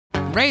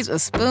Raise a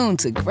spoon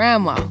to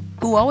Grandma,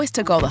 who always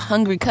took all the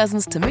hungry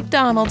cousins to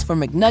McDonald's for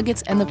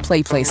McNuggets and the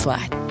Play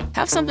Slide.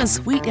 Have something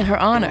sweet in her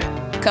honor.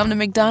 Come to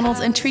McDonald's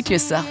and treat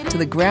yourself to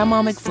the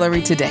Grandma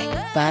McFlurry today.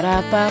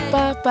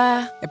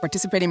 Ba-da-ba-ba-ba. At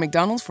participating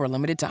McDonald's for a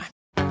limited time.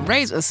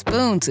 Raise a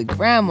spoon to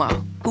Grandma,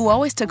 who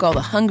always took all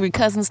the hungry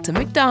cousins to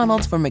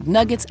McDonald's for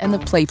McNuggets and the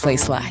Play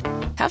Slide.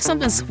 Have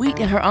something sweet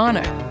in her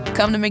honor.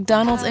 Come to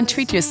McDonald's and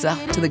treat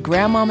yourself to the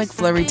Grandma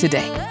McFlurry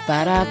today.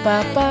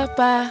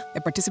 Ba-da-ba-ba-ba.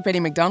 At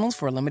participating McDonald's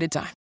for a limited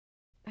time.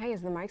 Hey,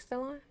 is the mic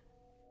still on?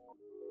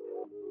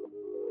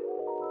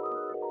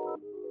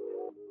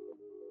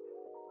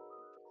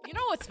 You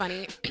know what's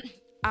funny?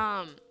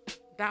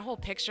 That whole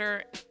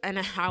picture and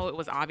how it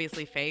was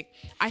obviously fake.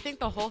 I think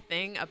the whole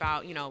thing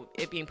about,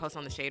 it being posted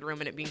on the Shade Room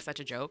and it being such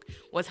a joke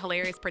was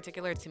hilarious,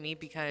 particular to me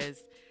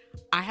because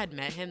I had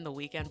met him the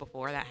weekend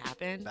before that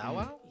happened. Bow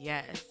Wow?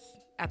 Yes.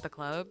 At the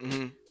club.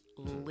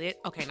 Mm-hmm. Lit.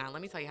 Okay, now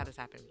let me tell you how this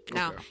happened.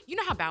 Now, you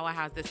know how Bow Wow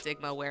has this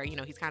stigma where,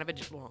 he's kind of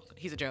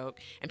he's a joke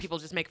and people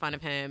just make fun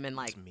of him and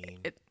like,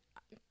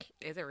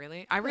 is it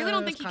really? I really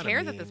don't think he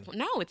cares at this point.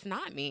 No, it's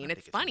not mean.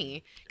 It's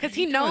funny because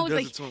he knows,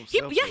 like,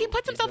 he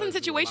puts himself in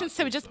situations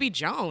to just be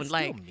Joan.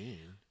 Like,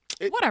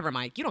 whatever,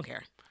 Mike. You don't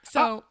care.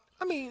 So,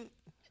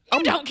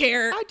 you don't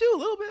care. I do a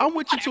little bit. I'm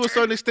with you to a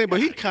certain extent, but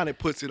he kind of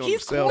puts it on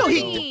himself. No,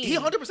 corny. he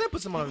 100%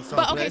 puts him on himself.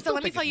 But okay, so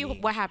let me tell you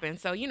what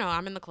happened. So,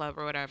 I'm in the club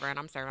or whatever, and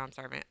I'm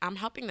serving. I'm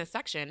helping this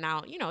section.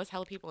 Now, it's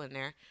hella people in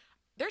there.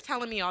 They're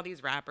telling me all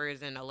these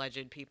rappers and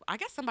alleged people. I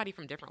guess somebody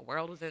from Different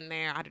World was in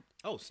there.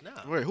 Oh,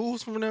 snap. Wait, who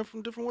was from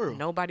Different World?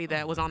 Nobody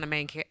that was on the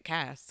main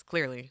cast,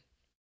 clearly.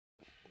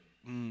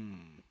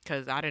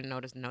 Because I didn't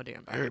notice no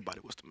damn body.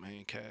 Everybody was the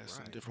main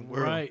cast in Different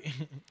World. Right.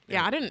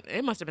 Yeah, I didn't.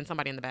 It must have been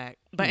somebody in the back.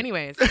 But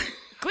anyways,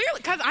 clearly,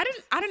 because I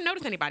didn't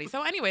notice anybody.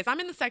 So anyways,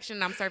 I'm in the section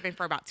and I'm serving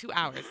for about 2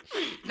 hours.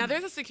 Now,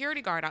 there's a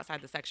security guard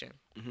outside the section.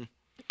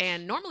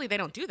 And normally they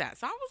don't do that.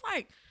 So I was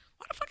like,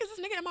 why the fuck is this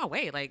nigga in my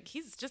way? Like,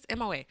 he's just in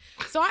my way.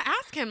 So I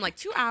asked him, like,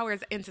 2 hours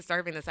into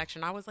serving the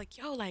section, I was like,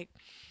 yo, like,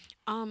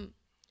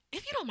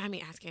 if you don't mind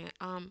me asking,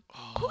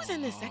 who's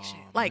in this section?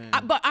 Like,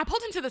 but I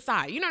pulled him to the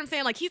side. You know what I'm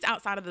saying? Like, he's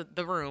outside of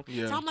the room.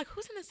 Yeah. So I'm like,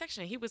 who's in this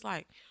section? He was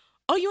like,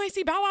 oh, you ain't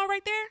see Bow Wow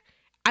right there?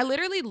 I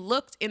literally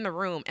looked in the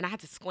room, and I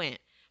had to squint.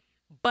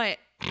 But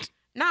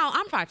now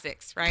I'm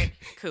 5'6", right?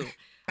 Cool.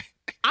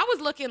 I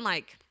was looking,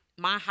 like,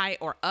 my height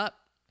or up,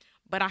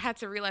 but I had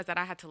to realize that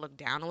I had to look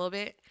down a little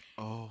bit.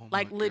 Oh,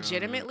 like, my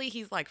legitimately,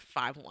 he's like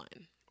 5'1"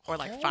 or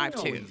like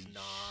 5'2". He's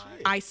not.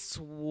 I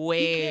swear.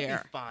 He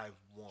can't be 5'1".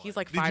 He's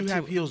like 5'2". Did you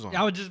have heels on?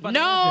 I was just about to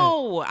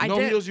No, I no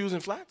did. heels using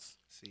flats?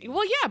 See.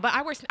 Well, yeah, but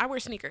I wear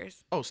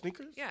sneakers. Oh,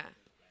 sneakers? Yeah.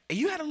 And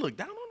you had to look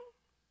down on him?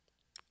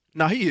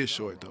 Nah, he is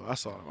short, though. I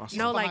saw him.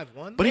 No, like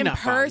 5'1"? But he in not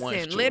 5'1" person,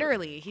 short.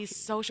 literally, he's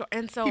so short.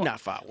 And so He not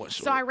 5'1" short.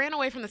 So I ran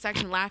away from the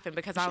section laughing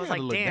because I was had like,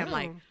 to look damn, down.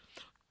 like,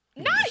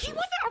 nah, he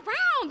wasn't around.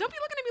 Don't be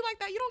looking at me like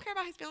that. You don't care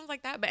about his feelings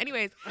like that. But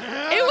anyways,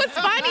 it was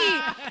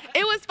funny.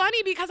 It was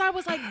funny because I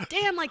was like,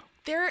 damn, like,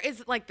 there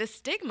is like this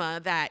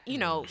stigma that,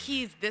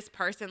 he's this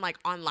person like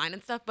online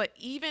and stuff. But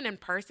even in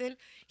person,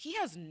 he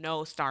has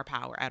no star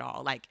power at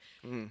all. Like,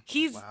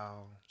 he's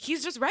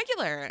just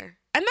regular.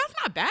 And that's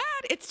not bad.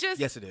 It's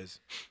just. Yes, it is.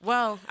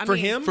 Well, I For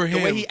mean. him, For the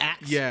way him, he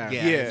acts. yeah.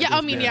 Yeah,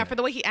 I mean, bad. yeah, for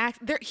the way he acts,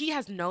 he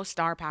has no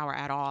star power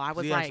at all. I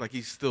was He like. acts like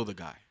he's still the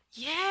guy.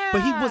 Yeah.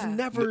 But he was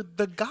never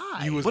the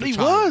guy. But he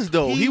was,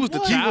 though. He was the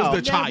was child.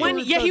 never child.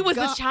 He was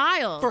the guy.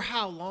 child. For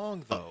how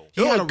long, though?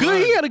 He had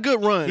a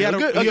good run. He had a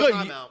good. good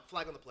timeout.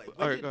 Flag on the play.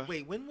 All right, go ahead.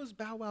 Wait, when was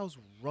Bow Wow's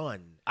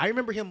run? I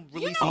remember him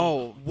releasing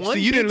so one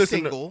you didn't big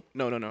listen single.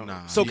 No.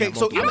 Nah, so okay,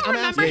 so You don't I'm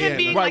remember asking- him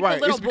being Right, like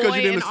the little It's because boy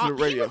you didn't and listen to all,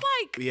 the radio. he was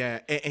like. Yeah,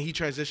 and he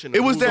transitioned.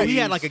 It was that he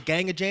he's- had like a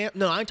gang of jams.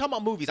 No, I ain't talking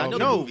about movies. I know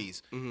no. the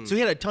movies. So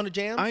he had a ton of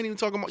jams. I ain't even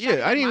talking about.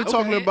 Yeah, I ain't even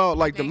talking about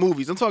like the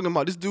movies. I'm talking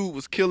about this dude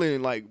was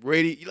killing like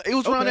radio. It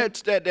was around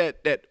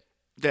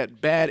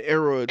that bad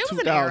era of It was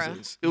an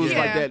 2000s. It was Yeah.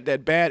 like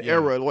that bad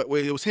era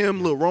where it was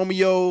him, Lil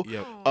Romeo,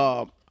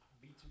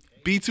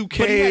 B2K.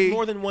 But he had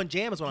more than one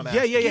jam. Is what I'm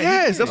asking.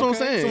 Yes, that's what I'm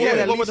saying. So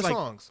Yeah, what were the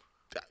songs?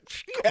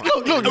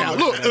 Look, no.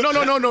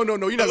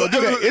 You're not gonna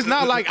do that. It's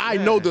not like I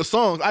know the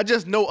songs. I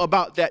just know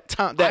about that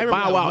time, that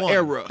Bow Wow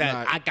era.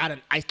 I got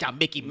an Ice Out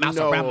Mickey Mouse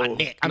No. around my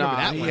neck. I remember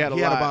that he one. had a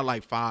He had lot. about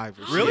like 5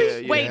 or Really?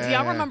 six. Wait, do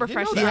y'all remember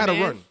Fresh as He had I a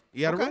Is? run.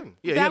 He had a run.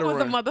 Yeah, he That had a was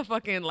a run.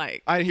 motherfucking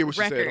like. I didn't hear what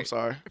you said. record. I'm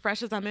sorry.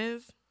 Fresh as I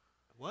Is.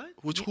 What?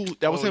 Who?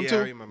 That was him I too.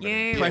 remember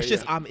Yeah. that.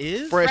 Precious I'm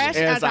Is? Fresh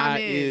as I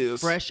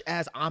is. Fresh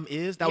as I'm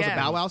Is? That was a Yeah.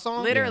 Bow Wow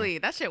song? Literally,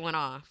 that shit went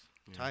off.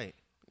 Tight.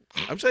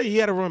 I'm saying he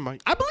had a run,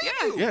 Mike. I believe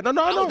you. Yeah, no, I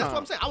know. That's what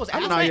I'm saying. I was Nah,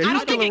 asking. yeah, I he was don't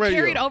think killing it radio.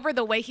 carried over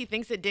the way he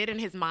thinks it did in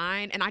his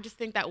mind, and I just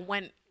think that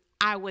when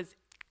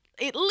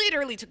it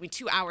literally took me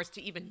 2 hours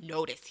to even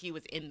notice he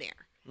was in there,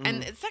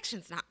 and the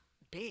section's not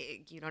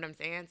big, you know what I'm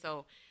saying?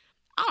 So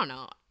I don't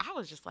know. I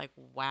was just like,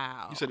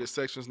 wow. You said his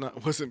section's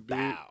wasn't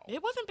big.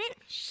 It wasn't big.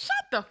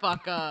 Shut the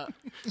fuck up.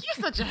 You're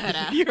such a head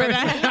ass for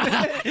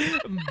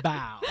that.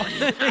 Bow.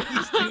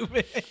 You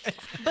stupid.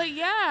 But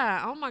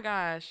yeah, oh my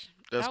gosh,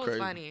 That's that was crazy.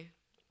 funny.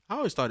 I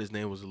always thought his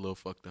name was a little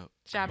fucked up.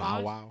 Shabazz?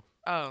 Bow Wow.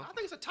 Oh, I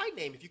think it's a tight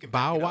name if you can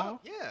Bow back it Wow?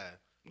 up. Yeah.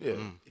 Yeah.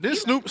 Then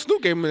Snoop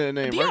gave him that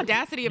name, The right?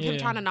 audacity of him Yeah.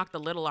 trying to knock the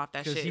little off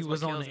that shit. Because he is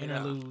was what on the kills me, though.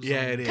 interludes.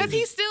 Yeah, it is. Because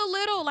he's still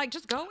little. Like,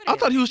 just go with it. I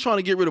thought he was trying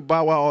to get rid of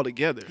Bow Wow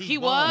altogether. He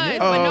was, Oh,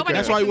 but okay. nobody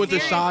That's took why he him went to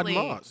Shad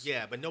seriously. Moss.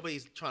 Yeah, but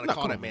nobody's trying to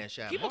call that man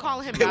Shad. People Moss. call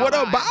him Hey, Bow what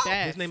up, Wow Bow? at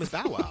best. His name is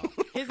Bow Wow.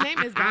 His name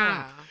is Bow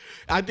Wow.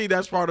 I think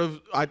that's part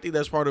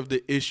of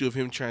the issue of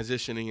him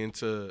transitioning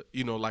into,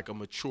 like a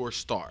mature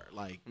star.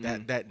 Like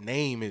that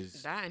name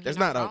is That, and he that's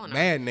not not a tall enough.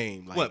 man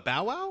name. Like, What,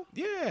 Bow Wow?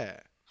 Yeah.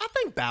 I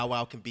think Bow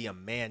Wow can be a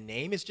man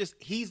name. It's just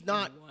he's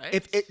not. What?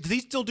 Does he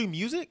still do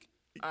music?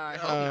 I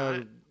hope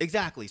not.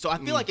 Exactly. So I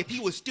feel like if he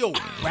was still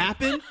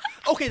rapping,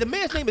 okay, the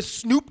man's name is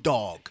Snoop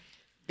Dogg.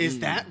 Is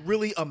that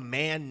really a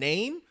man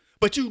name?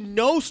 But you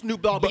know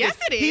Snoop Dogg. Yes,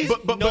 it is.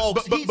 But More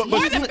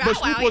than Bow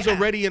Snoop Wow, was yeah.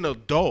 already an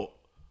adult.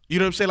 You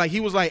know what I'm saying? Like he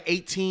was like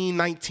 18,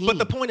 19. But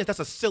the point is that's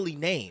a silly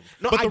name.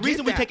 No, but I the get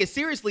reason we that. take it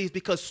seriously is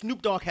because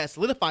Snoop Dogg has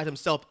solidified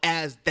himself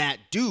as that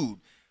dude.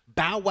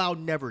 Bow Wow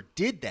never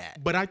did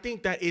that. But I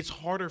think that it's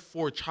harder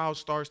for child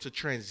stars to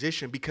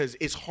transition because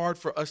it's hard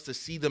for us to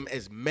see them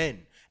as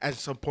men at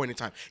some point in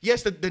time.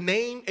 Yes, the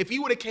name, if he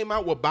would have came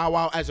out with Bow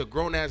Wow as a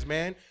grown-ass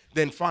man,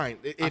 then fine.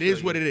 It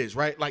is what it is,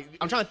 right? Like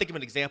I'm trying to think of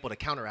an example to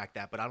counteract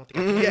that, but I don't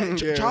think I can.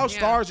 child Yeah.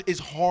 stars is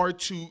hard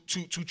to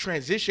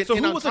transition. So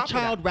And who on was a top of that-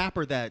 child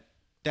rapper that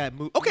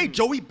moved? Okay,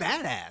 Joey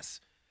Badass.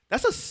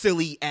 That's a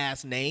silly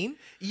ass name.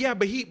 Yeah,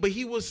 but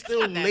he was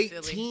still not that late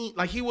silly. teen.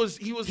 Like he was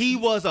He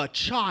was a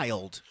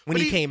child when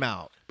But he he- came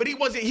out. but he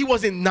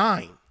wasn't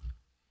 9.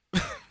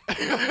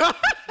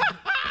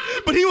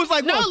 But he was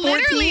like, No, what, 14?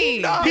 literally.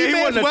 No, he he may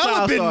as wasn't a well have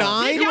child been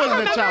star. 9. He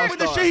wasn't a child But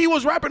the star. shit he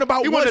was rapping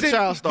about He wasn't a wasn't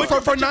child star.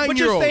 for But you're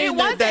 9-year-olds. saying It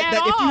wasn't that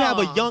at if you have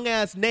a all. young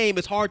ass name,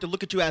 it's hard to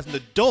look at you as an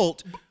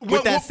adult with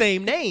Well, that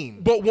same name.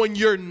 But when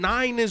you're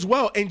 9 as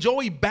well, and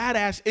Joey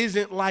Badass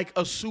isn't like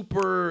a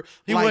super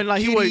He wasn't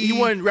like- he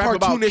wasn't rapping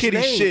about cartoonish kiddie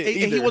name. shit And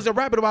he either. wasn't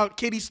rapping about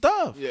kiddie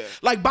stuff. Yeah.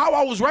 Like Bow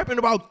Wow was rapping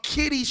about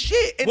kiddie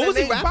shit. And What the was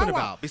he name rapping Bow Wow.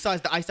 about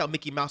besides the iced out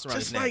Mickey Mouse around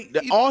Just his neck?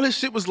 like All his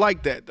shit was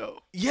like that though.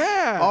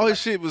 yeah, All his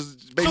shit was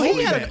So basically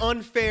he had that. an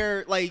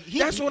unfair, like,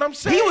 That's what I'm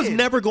He was saying.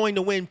 never going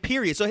to win,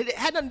 period. So it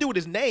had nothing to do with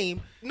his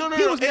name. No,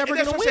 He was and never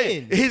that's going to what I'm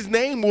saying. win. His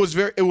name was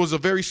a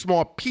very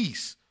small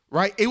piece.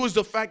 Right, it was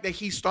the fact that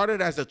he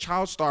started as a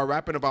child star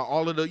rapping about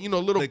all of the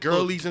little The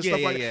girlies and yeah,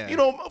 stuff yeah, like yeah.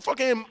 that.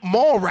 Fucking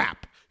mall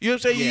rap. You know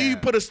what I'm saying? Yeah. You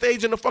put a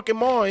stage in the fucking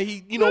mall and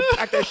he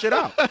pack that shit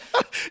out.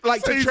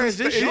 Like to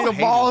transition. He's a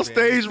ball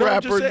stage No,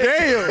 I'm just rapper.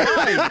 saying.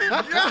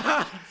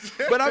 Damn.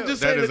 But I'm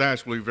just That saying is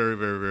actually very,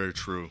 very, very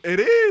true it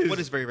is. What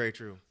is very, very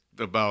true?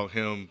 about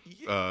him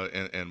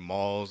and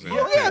malls. And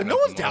Yeah, picking no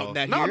up one's the doubting malls.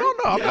 that No, here. no,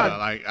 I'm Yeah, not.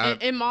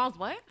 like In malls,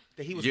 what?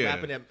 That he was Yeah.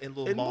 rapping in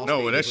little malls.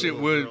 no, that shit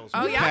would.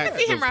 Oh, yeah, I can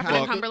see him rapping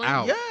in Cumberland.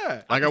 Out.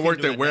 Yeah. Like I see worked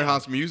him doing at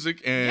Warehouse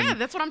Music, and Yeah,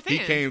 that's what I'm He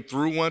saying. came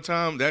through one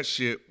time. That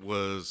shit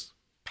was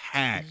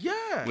packed. Yeah.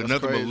 with That's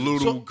nothing crazy. but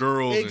little So,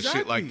 girls and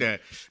shit like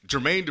exactly.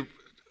 that.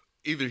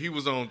 Either he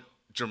was on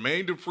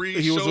Jermaine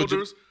Dupri's He was on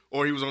shoulders.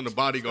 Or he was on the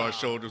bodyguard's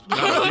shoulders. I'm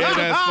dead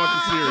ass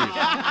fucking serious.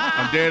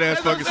 I'm dead ass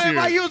fucking serious.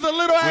 Like he was a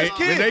little ass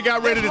kid. When they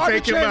got ready That's to hard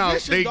take him out,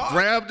 transition, they dog.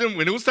 grabbed him.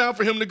 When it was time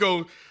for him to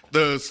go,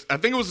 I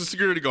think it was the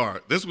security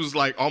guard. This was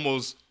like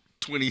almost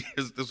 20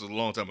 years. This was a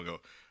long time ago.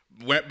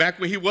 Back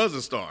when he was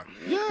a star.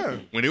 Yeah.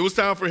 When it was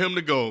time for him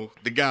to go,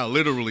 the guy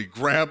literally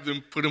grabbed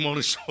him, put him on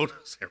his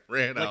shoulders, and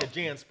ran like out. a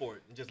Jan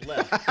Sport and just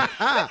left.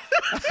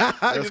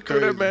 I just threw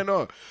that man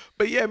on.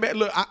 But yeah, man,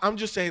 look, I'm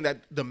just saying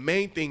that the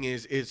main thing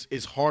is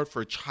it's hard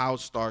for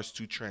child stars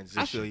to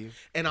transition. I feel you.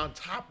 And on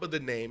top of the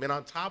name and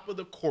on top of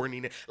the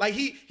corniness, like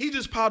he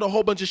just piled a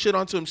whole bunch of shit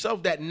onto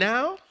himself that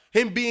now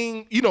him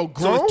being, grown.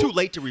 So it's too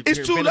late to It's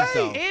too reinvent late.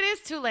 himself. It is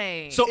too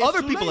late. So It's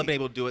other too people late. have been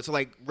able to do it. So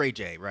like Ray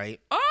J, right?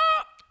 oh,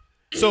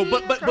 So,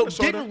 but kinda,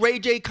 sorta. didn't Ray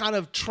J kind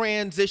of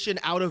transition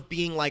out of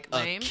being like a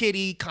Lame?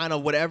 kiddie kind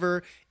of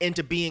whatever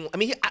into being? I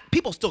mean,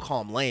 people still call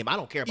him lame. I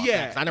don't care about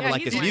that. 'Cause I never Yeah,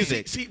 liked he's his lame.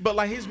 music. See, but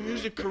like his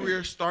music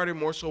career started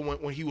more so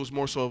when he was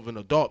more so of an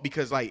adult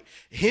because like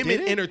him Did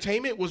in it?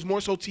 entertainment was more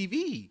so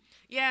TV.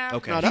 yeah.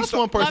 Okay. Now, that's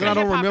one person Love I and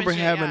don't hip-hop remember and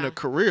shit, having yeah. a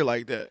career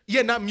like that.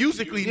 Yeah, not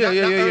musically, Yeah, not,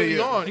 yeah, not yeah, early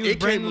yeah. on. He was It came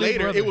Brandon Lee later.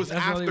 brother. It was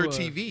That's all he after was.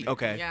 TV.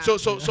 Okay. Yeah.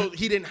 So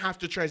he didn't have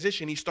to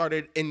transition. He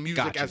started in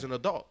music Gotcha. as an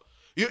adult.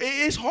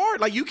 It's hard.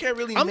 Like you can't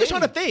really. I'm just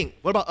name- trying to think.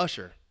 What about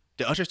Usher?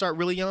 Did Usher start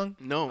really young?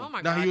 No. Oh my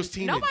No, god. he was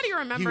teenage. Nobody He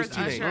remembers was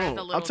teenage. Usher as a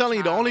No. little I'm telling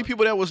you, the only child.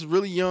 people that was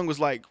really young was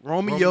like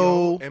Romeo,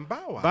 Romeo and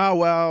Bow Wow. Bow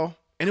Wow,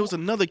 and it was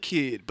another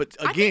kid. But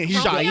I again, think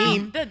he's Romeo-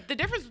 Shaheem. The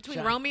difference between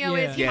Sha- Romeo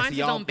yeah. is he Yeah, minds see, his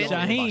y'all own know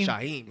business. about Shaheem.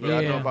 Shaheem. Yeah, I know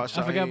Yeah, about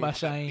I forgot Shaheem. about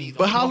Shaheem.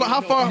 But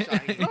how far?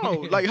 No,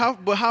 like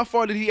how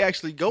far did he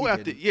actually go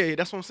after? Yeah,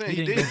 that's what I'm saying. He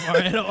He didn't did. go far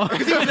at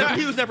all.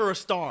 He was never a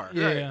star.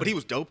 Yeah. But he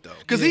was dope though.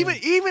 Because Yeah.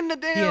 even the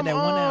damn He had that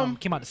one album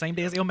came out the same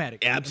day as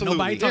Illmatic. Absolutely.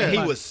 Nobody talked Yeah, he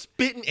about was it.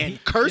 spitting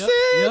and cursing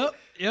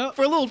Yep.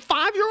 for a little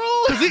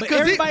 5-year-old. But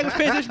everybody was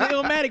paying attention to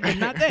Illmatic, but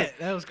not that.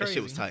 That was That crazy.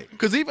 shit was tight.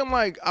 Because even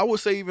like I would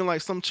say even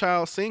like some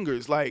child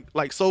singers like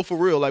So For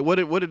Real, like what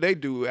did they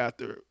do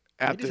after?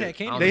 They just had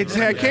Candy They Rain. just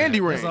had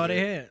Candy Rain. That's all they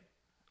had.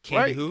 Candy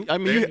Right? who? I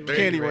mean, you had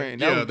Candy Rain.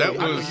 Yeah, that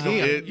was damn.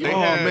 they oh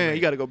had- man,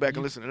 you got to go back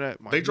and listen to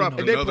that. Mike. They dropped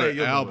They play another it,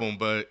 you'll know album,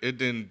 but it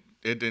didn't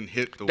didn't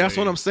hit the That's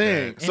way what I'm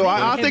saying. that- So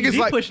I think it's he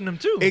like pushing them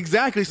too.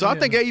 Exactly. So I Yeah.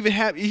 think they even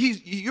have.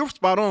 You're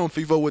spot on,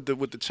 FIFO,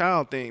 with the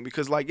child thing,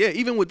 because like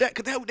even with that,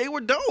 because they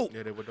were dope.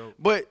 Yeah, they were dope.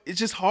 But it's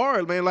just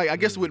hard, man. Like I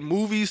guess with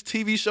movies,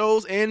 TV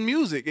shows, and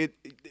music,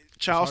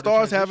 child Hard to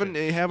stars transition.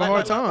 they have a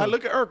hard time. Like,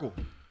 look at Urkel.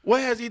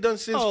 What has he done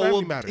since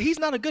Family Matters? he's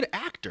not a good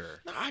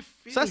actor. No, I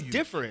feel So that's you.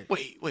 different.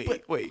 Wait.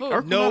 Who? No,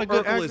 not a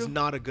good Urkel is actor?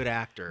 not a good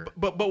actor.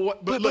 But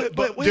wait,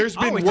 there's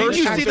been always worse think Did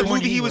you see the actors.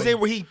 movie he was in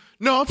where he?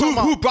 No, I'm talking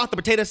who about brought the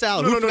potato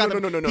salad? No, Who no,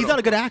 forgot no, the- no. He's not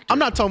a good actor. I'm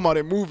not talking about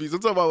in movies.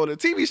 I'm talking about on the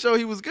TV show.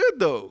 He was good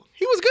though.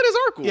 He was good as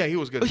Urkel. Yeah, he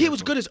was good. He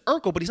was good as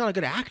Urkel, but he's not a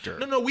good actor.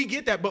 No, we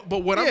get that. But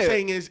what I'm Yeah.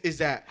 saying is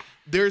that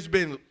there's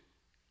been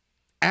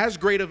as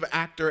great of an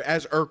actor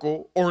as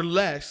Urkel or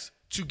less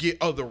to get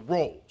other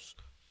roles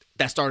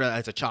That started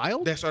as a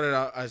child. that started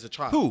out as a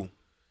child. Who?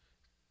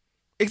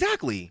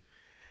 Exactly.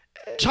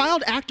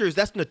 Child actors,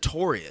 that's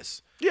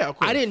notorious. Yeah, of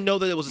course. I didn't know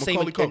that it was the same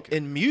Macaulay in, Culkin.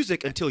 in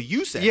music until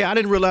you said Yeah, it. I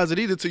didn't realize it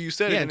either till you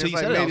said Yeah, it. and until it's you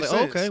like, said it, I made was like,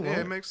 sense. okay, Yeah, well.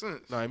 it makes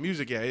sense. No, in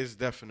music, yeah, it's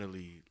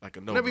definitely like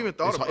a no. Never even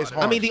thought about it's that.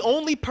 hard. I mean, the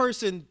only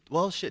person,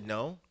 well, shit,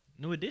 no.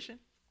 New Edition.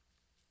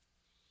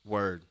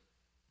 Word.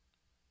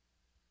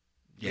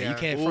 Yeah, Yeah. you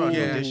can't Ooh, front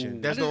yeah. an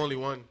audition. That's the only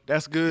one.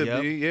 That's good,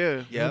 Yep. B.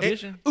 Yeah. Yeah. New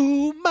Edition.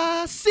 Ooh,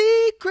 my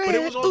secret. But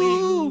it was only-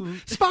 Ooh,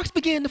 sparks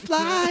begin to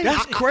fly.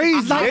 That's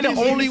crazy. They're the Lightning in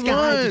only sky.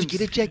 Did ones. you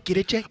get a check? Get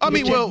a check. I get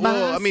mean, a check,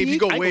 well, my if you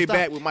go secret. way I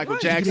back with Michael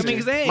Right. Jackson, I mean,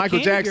 'cause they had Michael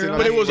Candy Jackson, Girl.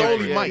 But it was yeah,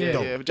 only yeah, Mike yeah,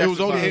 though. yeah. It was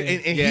only, Jackson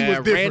and yeah, he was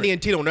different. Randy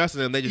and Tito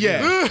Nelson, and they just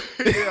Yeah.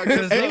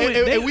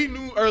 And we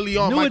knew early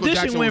on New Michael Edition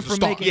Jackson went was a from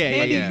star. making Yeah,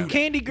 Candy, yeah.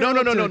 Candy Girl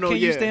No, to Can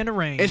You yeah. Stand the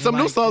Rain. And some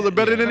new Like, songs are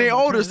better than their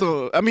older Yeah.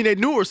 songs. I mean, their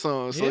newer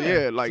songs. So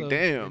Yeah. yeah, like So,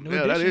 damn, New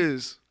yeah, that Edition.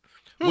 is.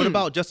 What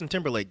about Justin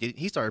Timberlake?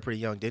 He started pretty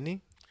young, didn't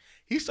he?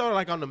 He started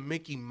like on the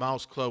Mickey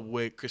Mouse Club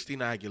with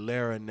Christina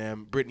Aguilera and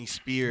them, Britney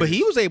Spears. But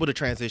he was able to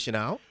transition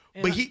out.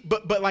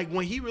 But like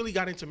when he really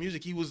got into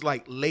music, he was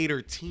like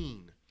later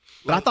teen.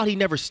 But I thought he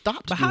never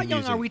stopped. But how doing young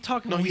music. are we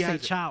talking No, when we he say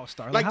hasn't. child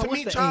star? Like how, to what's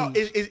me, the child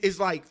age? is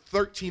like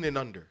 13 and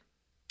under.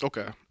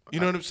 Okay. You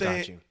know what I'm saying?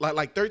 Got you.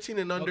 Like 13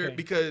 and under Okay.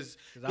 because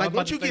 'Cause I was like about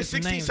once to you throw get some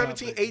 16, names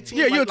 17, out, but- 18,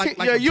 Yeah, you're like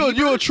you're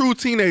Bieber, a true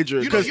teenager.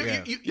 you know, 'cause-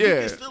 you yeah.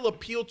 can still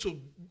appeal to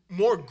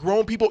more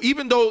grown people,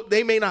 even though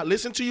they may not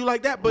listen to you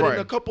like that. But Right. in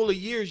a couple of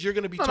years, you're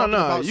gonna be No, talking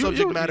about you-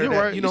 subject you- matter you're that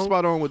right. you know. You're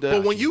spot on with that.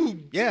 But when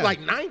you Yeah.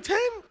 like 9, 10,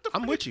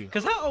 I'm with you.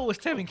 Because how old was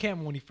Tevin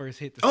Campbell when he first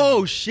hit the Oh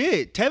scene?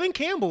 shit, Tevin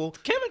Campbell.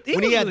 Kevin,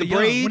 When he was had the really young.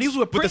 braids, when he was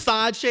with the Prince,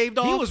 sides shaved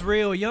off. he was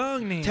real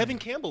young then. Tevin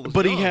Campbell was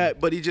But young.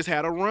 he just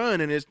had a run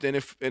and it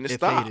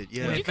stopped. faded.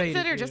 Yeah, Would you faded,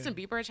 consider yeah. Justin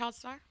Bieber a child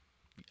star?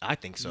 I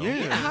think so.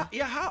 Yeah.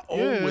 How old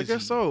Yeah, I was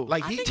guess he? so.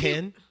 Like I he think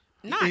 10.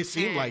 Not it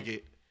seemed 10. like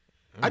it.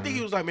 I think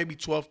he was like maybe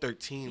 12,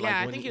 13. Yeah, like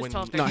I when, think he was when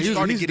 12, No, he he's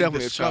started getting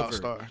definitely a child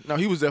discovered. star. No,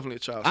 he was definitely a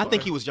child I star.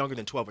 think he was younger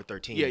than 12 or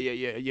 13. Yeah.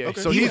 Okay.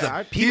 So He he's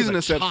was he's a an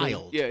exception.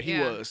 child. Yeah, he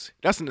Yeah. was.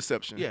 That's an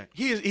exception. Yeah,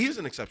 he is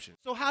an exception.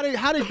 So how did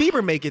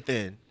Bieber make it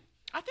then?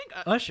 I think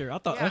Usher. I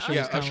thought Yeah, Usher Yeah,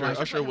 was kind of Usher. like,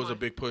 Usher was a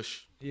big push.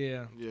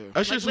 yeah. Yeah.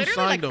 Usher's who literally,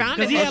 signed like, him. found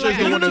Because he had Usher's like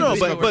the one no, who but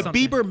discovered- But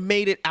Bieber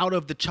made it out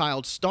of the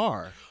child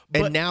star,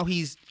 and now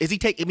is he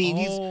taking? I mean,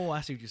 he's Oh, I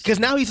see what you're saying. because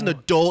now he's an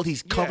adult.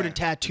 He's covered Yeah. in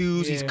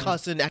tattoos. He's Yeah.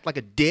 cussing, act like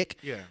a dick.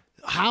 Yeah.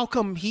 How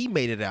come he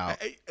made it out?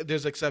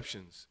 There's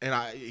exceptions,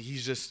 and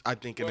he's just I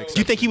think an exception. Do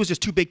you think he was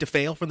just too big to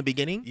fail from the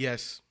beginning?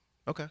 Yes.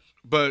 Okay.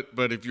 But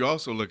if you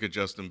also look at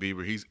Justin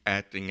Bieber, he's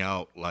acting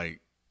out like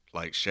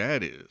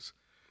Shad is.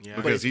 Yeah.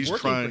 But Because it's he's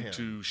working for trying him.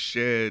 to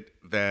shed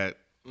that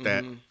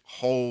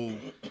whole,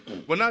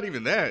 well, not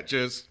even that,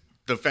 just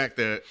the fact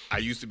that I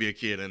used to be a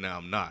kid and now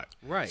I'm not.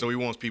 Right. So he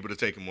wants people to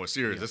take him more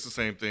serious. It's the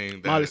same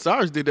thing that Miley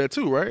Cyrus did that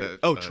too, right? that,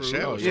 Oh, true.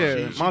 Shad Oh, was yeah,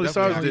 doing. Miley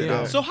Cyrus did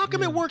yeah. that. So how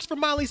come it works for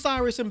Miley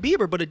Cyrus and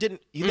Bieber, but it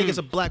didn't? You think it's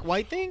a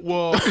black-white thing?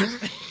 Well,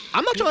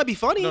 I'm not trying to be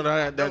funny. no,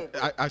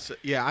 I said,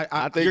 yeah,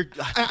 I think-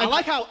 I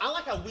like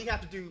how we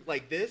have to do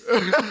like this.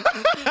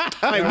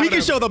 Like we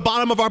can show the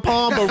bottom of our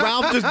palm, but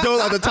Ralph just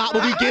does at the top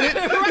when we get it.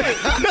 Right?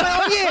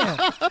 Oh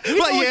yeah.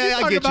 Like yeah,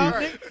 I get you.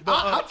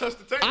 I touched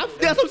the table.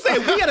 That's what I'm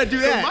saying. We gotta do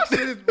that.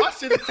 My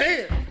shit is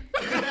tan.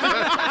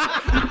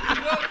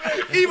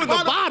 Even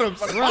the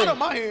bottoms. Right.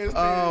 My hands.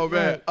 Oh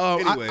man.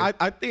 Anyway.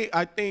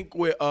 I think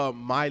with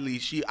Miley,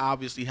 she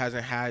obviously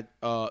hasn't had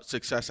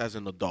success as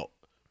an adult.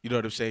 You know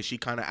what I'm saying? She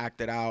kind of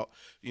acted out.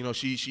 You know,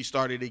 she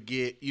started to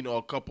get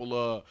a couple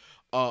of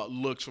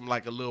looks from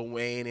like a Lil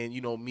Wayne and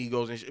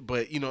Migos and shit.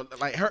 But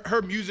like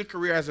her music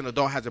career as an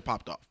adult hasn't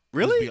popped off.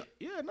 Really? Let's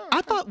be- Yeah, no.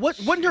 I thought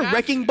wasn't her That's-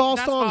 Wrecking Ball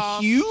that's song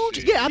false.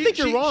 huge? Yeah, I think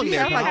you're wrong She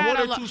there. had like She had one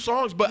a or lo- two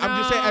songs, but I'm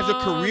just saying as a No,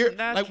 career,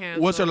 that's like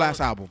what's her last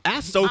canceled. album?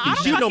 Ask Sophie. I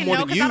don't She know fucking more know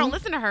than because you. I don't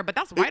listen to her, but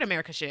that's white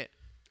America shit.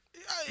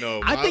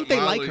 No, I think they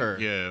Miley- like her.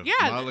 Yeah.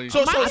 Yeah. Miley,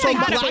 So Miley had a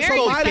Miley's very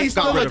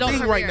still successful a adult thing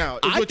right career. now. Is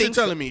I what you're think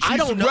so. telling me? I She's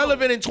don't know.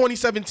 relevant in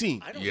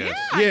 2017. yes.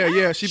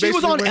 Yeah. She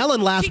was on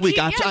Ellen last week.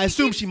 I she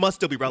assume keeps- she must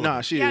still be relevant.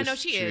 Nah, she Yeah, is. no,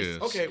 she She is.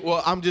 is. Okay,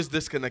 well, I'm just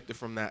disconnected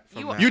from that.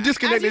 You're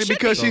disconnected As you should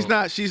because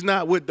be. she's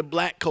not with the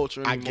black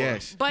culture I anymore.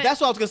 guess. But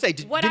That's what I was gonna say.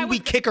 what I Didn't we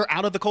was- kick her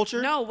out of the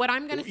culture? No, what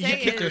I'm gonna say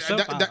Kicked is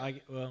herself that- out.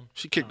 Well,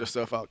 She kicked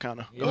herself out,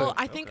 kind of. Well,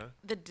 I think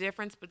the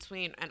difference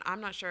between, and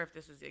I'm not sure if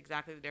this is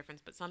exactly the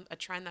difference, but a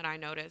trend that I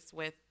noticed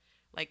with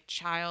like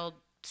child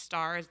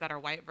stars that are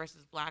white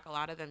versus black, a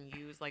lot of them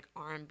use like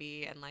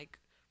R&B and like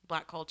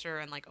black culture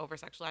and like over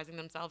sexualizing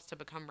themselves to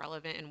become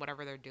relevant in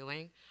whatever they're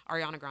doing.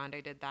 Ariana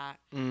Grande did that.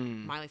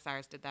 Miley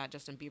Cyrus did that.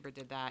 Justin Bieber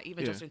did that.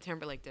 Even Justin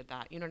Timberlake did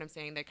that. You know what I'm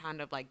saying? They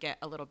kind of like get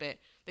a little bit,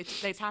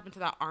 they tap into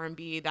that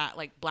R&B, that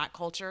like black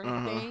culture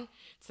thing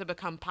to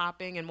become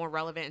popping and more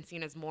relevant and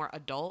seen as more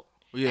adult.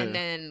 Yeah. And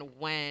then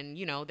when,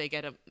 you know, they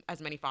get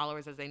as many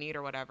followers as they need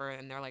or whatever,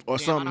 and they're like, or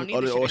 "Damn, I something, don't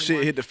need this or shit shit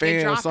anymore," hit the they fan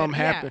or drop it. something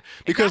Yeah, happened.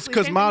 Because exactly.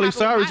 Same thing Miley happened with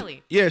Cyrus,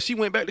 Miley. yeah, she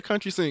went back to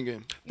country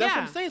singing. That's what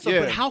Yeah. I'm saying. So, Yeah.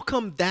 but how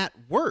come that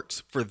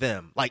works for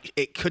them? Like,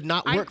 it could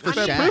not work for That's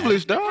Shaq. that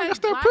privilege, dog. Because That's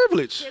their black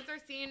privilege. Kids are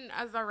seen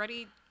as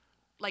already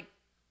like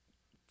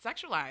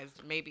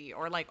sexualized, maybe,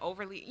 or like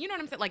overly. You know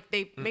what I'm saying? Like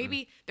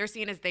maybe they're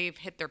seen as they've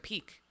hit their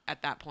peak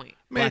at that point.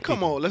 Man, Black come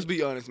people. on, let's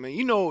be honest, man.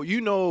 You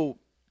know,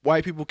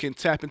 white people can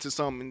tap into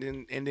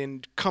something and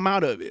then come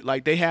out of it.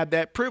 Like they have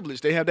that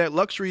privilege, they have that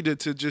luxury to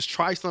just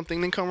try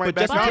something, then come right But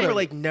back Justin out of it.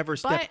 Timberlake never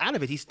stepped But- out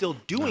of it. He's still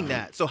doing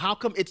that. So how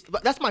come it's?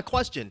 That's my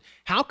question.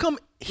 How come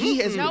he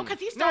has? No, because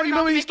he No, started you off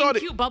remember he making started-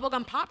 cute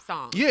bubblegum pop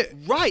songs. Yeah,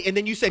 Right, and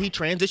then you said he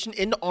transitioned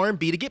into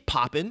R&B to get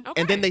popping,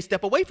 and then Okay. they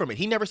step away from it.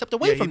 He never stepped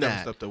away Yeah, he from never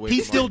that. stepped away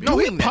He's from still R&B. No,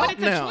 he doing But that. it's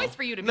now. a choice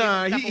for you to be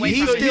Nah, able to step away he's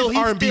from still- it. he's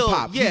R&B still-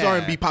 pop. He's yeah.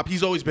 R&B pop.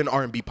 He's always been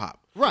R&B pop.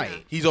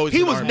 Right. He's always He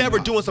been was R&B never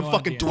pop. doing some No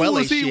fucking idea. who dwelly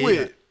was he shit.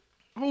 with?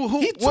 Who?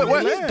 He's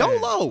Timberland.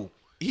 Dolo.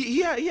 He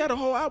had a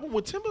whole album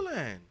with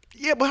Timberland.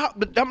 Yeah, but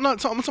I'm not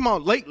talking. I'm talking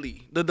about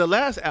lately. The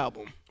last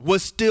album.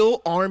 Was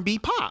still R&B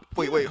pop.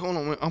 Wait, hold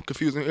on. I'm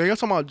confused. Are y'all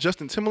talking about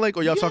Justin Timberlake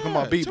or y'all talking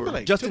about Bieber?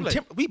 Timberlake. Justin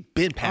Timberlake. We've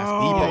been past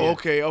Oh,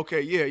 Bieber. okay,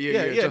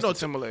 yeah. Justin no,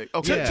 Timberlake. Tim-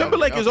 Okay,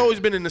 Timberlake okay. has always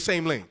been in the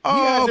same lane. He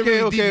Oh, hasn't okay.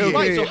 really deviated.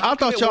 Right, so I how come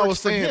thought it y'all works was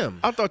for saying. him?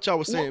 I thought y'all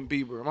was saying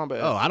Bieber. My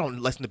bad. Oh, I don't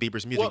listen to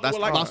Bieber's music. Well, That's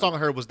well, like- the last song I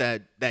heard was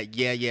that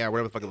yeah or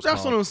whatever the fuck it was That's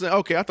what called. I'm saying.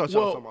 Okay, I thought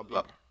y'all was Well, talking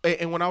about Bieber.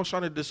 and when I was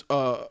trying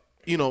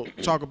to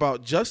talk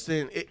about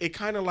Justin, it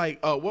kind of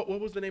like what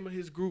was the name of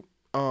his group?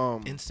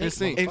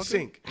 NSYNC.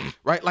 NSYNC,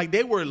 right? Like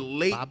they were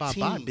late Bye, bye,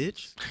 teens. bye,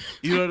 bitch.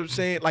 You know what I'm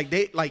saying?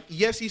 Like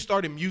yes, he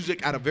started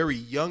music at a very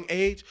young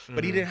age,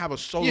 but he didn't have a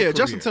solo Yeah, career.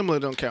 Justin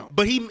Timberlake don't count.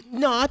 But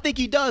I think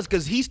he does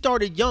because he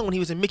started young when he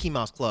was in Mickey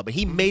Mouse Club and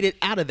he made it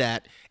out of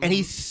that and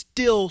he's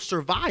still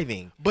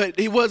surviving. But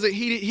he wasn't.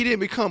 He didn't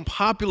become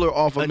popular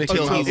off of Mickey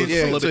Until Mouse. he was a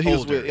little until bit he was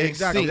older. with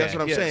Exactly, NSYNC. that's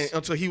what I'm Yes. saying.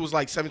 Until he was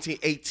like 17,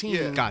 18.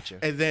 Yeah. Gotcha.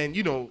 And then,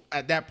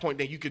 at that point,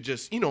 then you could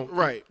just,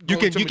 Right. You go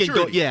can into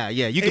go maturity.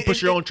 you can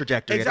push your own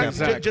trajectory at that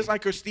Exactly. point. Just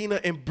like Christina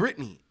and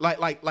Britney.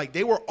 Like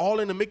they were all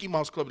in the Mickey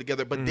Mouse Club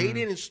together, but they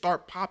didn't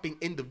start popping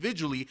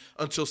individually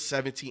until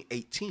 17,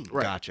 18.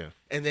 Right. Gotcha.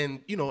 And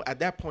then, at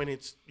that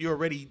point you're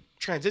already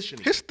transitioning.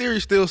 His theory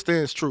still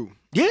stands true.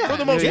 Yeah, For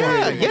the most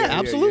part. yeah,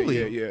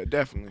 absolutely. Yeah,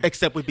 definitely.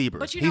 Except with Bieber,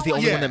 But you he's know the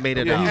only what? one that made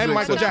it Yeah, out. he's and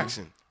like Michael so-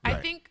 Jackson. I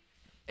think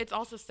it's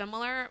also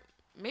similar,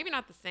 maybe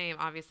not the same,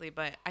 obviously,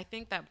 but I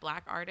think that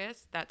black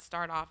artists that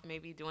start off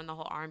maybe doing the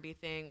whole R&B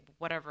thing,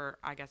 whatever,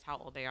 I guess how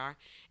old they are,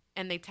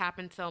 and they tap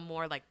into a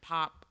more like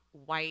pop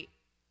white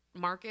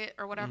market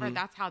or whatever,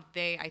 that's how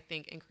they, I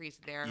think, increase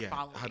their Yeah,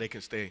 following. how they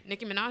can stay.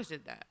 Nicki Minaj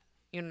did that.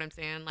 You know what I'm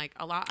saying? Like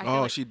a lot. I feel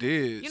Oh, like, she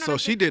did. you know what So I'm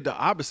she saying? did the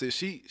opposite.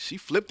 She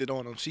flipped it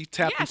on him. She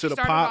tapped Yeah, into she the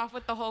started pop. off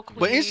with the whole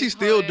But isn't she Queen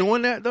still hood.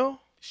 doing that though?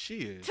 She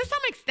is. To some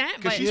extent,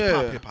 Because but she's Yeah.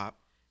 pop hip hop.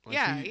 Like,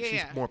 yeah, she's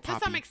yeah. more To some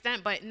poppy.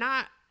 extent, but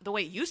not the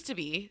way it used to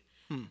be.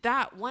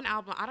 That one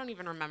album, I don't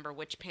even remember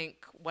which Pink,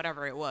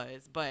 whatever it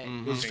was, but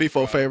It was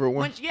FIFO's favorite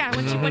one. when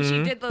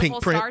she did the Pink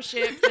whole print.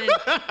 Starships and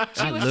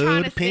she was love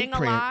trying the to pink sing a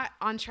print. lot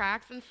on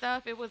tracks and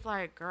stuff, it was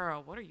like,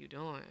 girl, what are you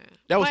doing?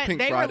 That was but Pink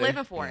they Friday. were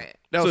living for it.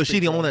 That So was is she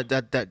Pink the only Friday.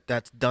 one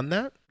that's done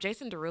that?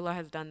 Jason Derulo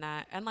has done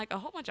that, and like a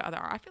whole bunch of other.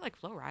 I feel like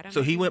Flo Rida.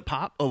 So he maybe. went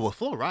pop. Oh well,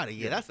 Flo Rida.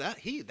 Yeah,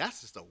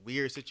 that's just a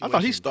weird situation. I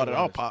thought he started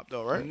off pop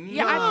though, right?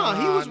 Yeah,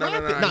 Nah, he was No, no,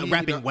 no, rapping, no, not he-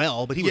 rapping no.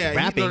 well, but he was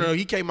rapping.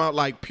 He came out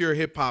like pure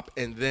hip hop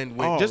and then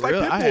went Oh, just really?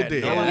 like I Pitbull had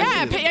did. no Yeah,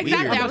 idea. exactly.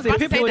 I was I about was to gonna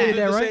say, say Pitbull that. did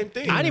that, the right? same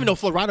thing. I didn't even know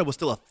Flo Rida was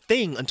still a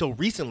thing until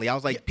recently. I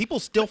was like, people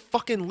still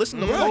fucking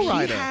listen to Bro, Flo he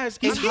Rida. has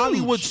He's a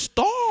Hollywood huge.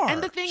 star.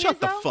 And the thing Shut is,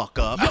 the though, fuck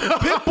up.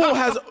 Pitbull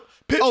has.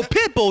 Oh,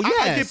 Pitbull, I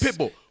yes. get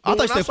Pitbull. I thought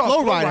But you when said saw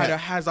Flo Rida.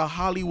 has a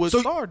Hollywood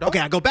So, star, dog. okay,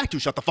 I go back to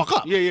shut the fuck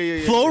up.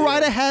 Yeah. Flo Yeah.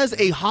 Rida has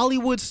a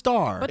Hollywood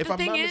star. But If the I'm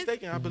thing not is,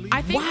 mistaken, I believe.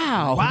 I think,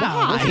 Wow.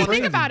 If you Why?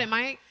 think about it,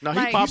 Mike. No, he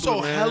like, He popular.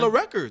 sold man. hella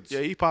records.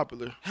 Yeah, he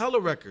popular. Hella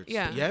records.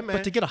 Yeah. man.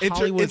 But to get a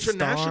Hollywood star-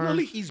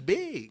 internationally, he's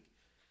big.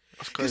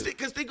 crazy.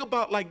 Because think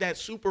about like that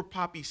super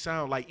poppy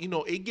sound, like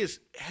it gets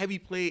heavy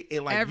play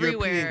in like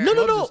Everywhere. European No,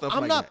 clubs and no. stuff I'm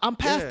like not. that. I'm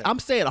past. Yeah. I'm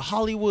saying a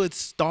Hollywood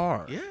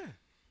star. Yeah.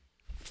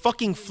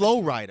 Fucking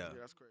Flo Rida.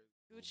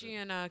 Gucci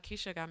and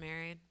Keisha got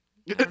married.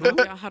 I don't know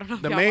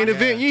if The y'all main watched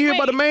event. You hear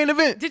about the main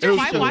event? Did your It was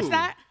wife cool. watch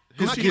that?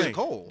 Not Gucci Keisha Mane.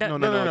 Cole. That- No.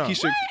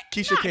 Keisha Not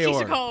Kaur.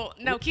 Keisha Cole.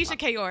 No, Keisha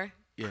Kayor.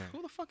 Yeah.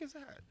 Who the fuck is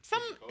that?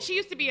 She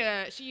used to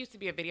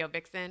be a video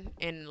vixen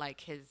in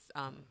like his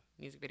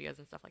music videos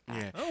and stuff like that.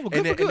 Yeah. Oh, well,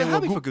 good for Gucci. then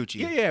Happy when for Gucci.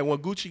 Yeah. When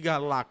Gucci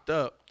got locked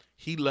up,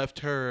 he left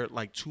her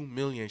like $2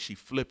 million. She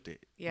flipped it.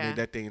 Yeah. Made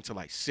that thing into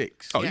like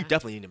 6. Oh, Yeah. you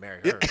definitely need to marry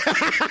her.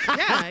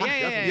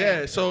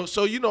 Yeah.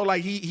 So you know,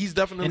 like he's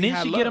definitely. And then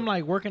had she love. get him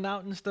like working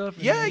out and stuff.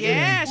 And Yeah.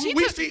 Yeah, she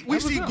we took- see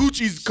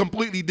Gucci's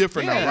completely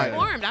different Yeah, now. Right?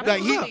 reformed, Like he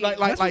absolutely. like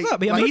That's what's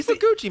up. I mean, Good he's for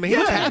Gucci, man. He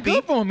was yeah, happy.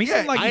 good for him. He Yeah,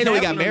 seemed like I he's didn't know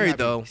he got happy. married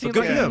though. So Seems good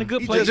like for he's in him. a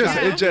good It place. just,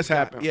 now. it just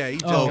happened. Yeah, he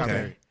just Oh, got okay.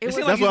 married. It was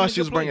seemed like That's why he's she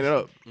in a was good bringing it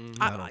place. up.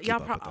 I don't keep y'all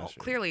up with that shit.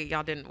 clearly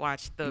y'all didn't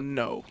watch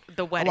No.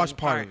 the I wedding. watched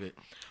part of it.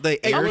 They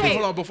Hey, aired Okay.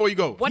 hold on before you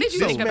go. What did you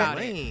This think man- about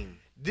it? Lame.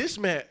 This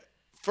man,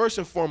 first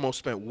and foremost,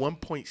 spent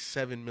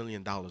 $1.7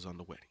 million on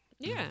the wedding.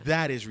 Yeah.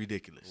 That is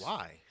ridiculous.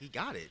 Why? He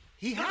got it.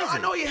 He No, has I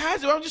it. know he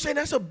has it. But I'm just saying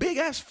that's a big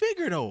ass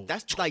figure though.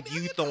 That's like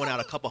you throwing out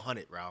a couple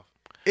hundred, Ralph.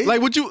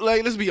 Like, would you,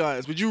 like, let's be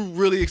honest, would you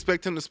really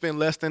expect him to spend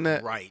less than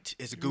that? Right.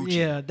 It's Gucci.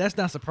 Yeah, that's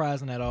not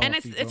surprising at all. And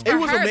it's- people. it's It for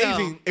was her,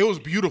 amazing. though. It was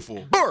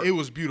beautiful. It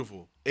was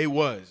beautiful. It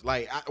was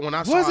like when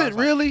I saw. Was I it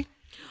really?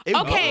 It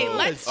Okay, was.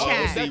 let's Oh,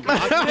 chat. see,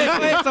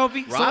 Wait,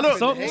 Sophie.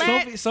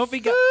 Rob- Sophie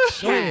got.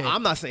 Go ahead.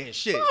 I'm not saying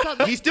shit.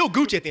 He's still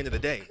Gucci at the end of the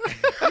day.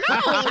 No,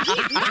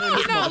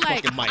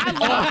 like Fucking Mike.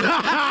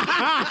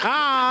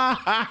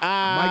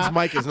 Mike's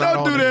mic is not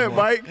Don't on do that, anymore.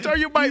 Mike. Turn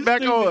your mic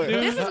back on.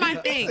 this is my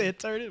thing.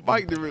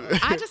 Mike, did really.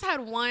 I just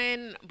had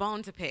one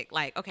bone to pick.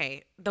 Like,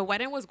 okay, the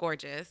wedding was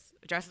gorgeous.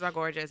 Dresses are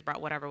gorgeous,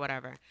 brought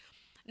whatever.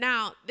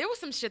 Now, there was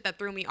some shit that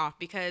threw me off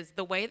because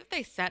the way that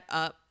they set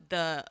up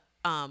the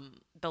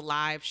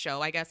live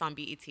show, I guess, on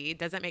BET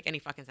doesn't make any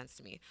fucking sense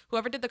to me.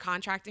 Whoever did the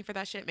contracting for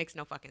that shit makes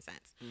no fucking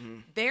sense.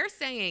 They're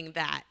saying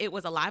that it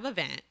was a live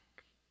event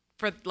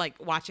for like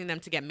watching them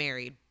to get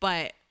married,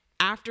 but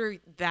after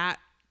that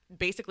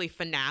basically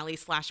finale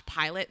 /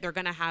 pilot, they're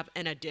gonna have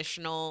an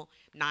additional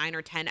 9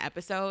 or 10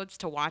 episodes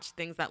to watch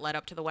things that led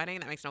up to the wedding.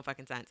 That makes no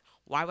fucking sense.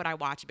 Why would I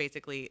watch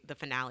basically the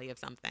finale of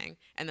something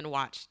and then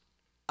watch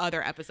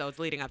other episodes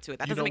leading up to it?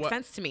 That You doesn't know make what?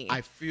 sense to me.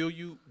 I feel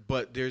you,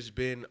 but there's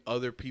been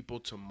other people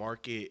to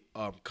market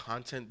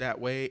content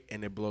that way,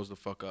 and it blows the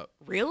fuck up.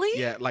 Really?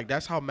 Yeah, like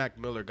that's how Mac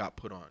Miller got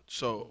put on.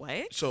 So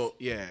What? So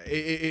yeah,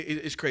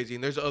 it's crazy,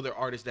 and there's other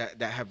artists that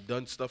have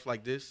done stuff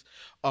like this.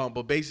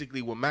 But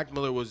basically, when Mac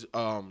Miller was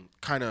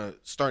kind of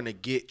starting to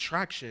get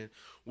traction,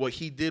 what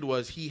he did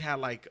was he had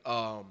like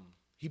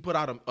he put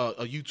out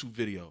a YouTube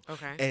video.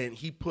 Okay. And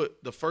he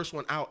put the first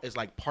one out as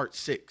like part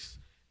 6,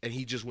 and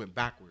he just went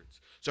backwards.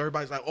 So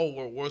everybody's like, "Oh,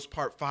 well, where's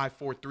part 5,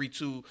 4, 3,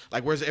 2?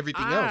 Like, where's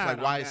everything else? Like,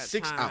 why is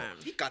 6 out?"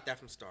 He got that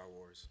from Star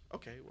Wars.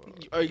 Okay,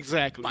 well,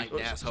 Exactly.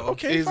 Biting asshole.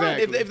 okay,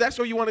 Exactly. fine. If that's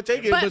where you want to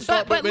take it, but it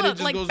look,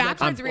 just like goes back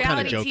to- backwards I'm kinda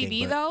reality joking,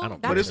 TV but though, I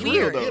don't- that's But it's real,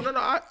 weird. though. Yeah, no,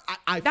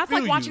 I That's feel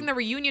like watching you. the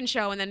reunion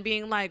show and then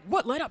being like,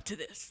 "What led up to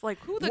this?" Like,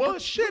 who the Well, who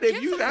shit, gives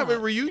if you a have a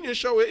fuck? reunion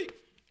show, it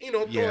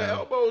throwing Yeah.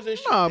 elbows and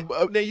shit, Nah,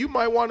 but- then you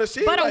might want to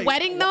see. But it, a like,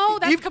 wedding though,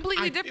 that's Even-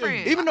 completely I feel you.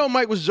 different. Even though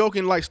Mike was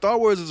joking, like, Star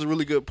Wars is a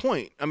really good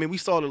point. I mean, we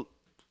saw the,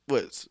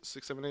 what,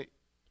 6, 7, 8?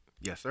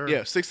 Yes, sir.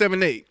 Yeah, 6,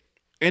 7, 8.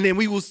 And then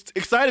we was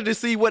excited to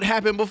see what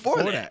happened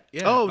before that.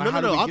 Yeah. Oh, like, no. how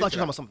did we I get thought you to were talking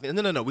that? about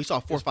something. No. We saw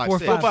 4, 5, 4,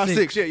 6. 4, 5,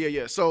 6. 6.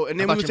 Yeah. So, and I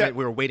then we thought was you meant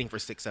we were waiting for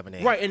 6, 7,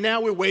 8. right, and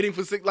now we're waiting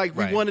for 6. Like,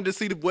 we Right. wanted to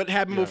see what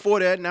happened before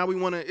that. Now we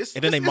want to.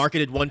 And then they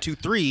marketed 1, 2,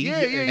 3. Yeah,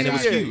 and it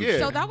was huge. yeah.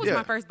 So that was Yeah.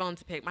 my first bone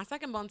to pick. My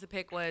second bone to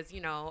pick was,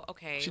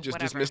 okay, She just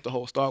whatever. dismissed the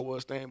whole Star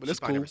Wars thing, but that's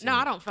probably cool. never seen No,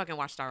 I don't fucking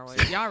watch Star Wars.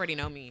 Y'all already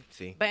know me.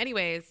 See. But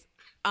anyways,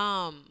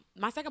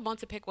 my second bone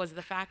to pick was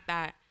the fact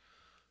that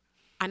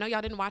I know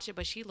y'all didn't watch it,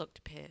 but she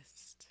looked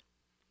pissed.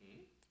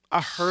 I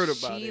heard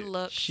about She it.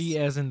 looked She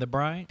as in the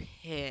bride.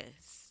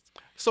 pissed.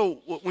 So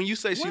when you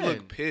say she When?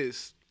 looked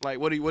pissed, like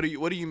what do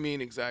you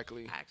mean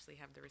exactly? I actually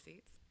have the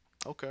receipts.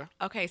 Okay.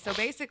 Okay, so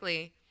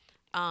basically,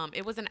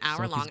 it was an hour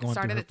Sophie's long. It going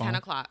started through her at 10 phone.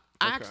 o'clock.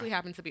 I Okay. actually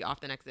happened to be off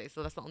the next day,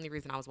 so that's the only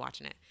reason I was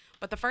watching it.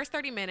 But the first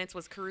 30 minutes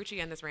was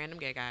Karrueche and this random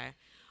gay guy.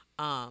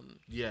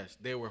 Yes,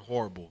 they were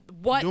horrible.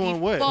 What Doing the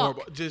what? fuck?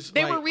 Horrible. Just,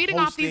 they like, were reading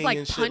off these hosting like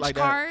and shit punch like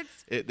that. cards.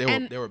 They were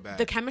and bad.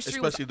 The chemistry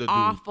Especially was the dude.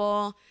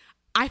 awful.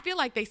 I feel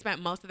like they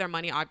spent most of their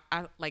money on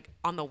like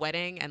on the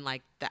wedding and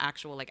like the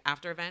actual like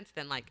after events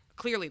than like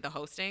clearly the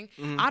hosting.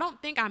 Mm-hmm. I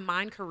don't think I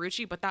mind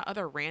Karrueche, but that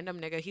other random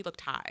nigga, he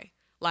looked high.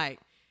 Like,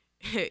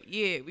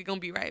 yeah, we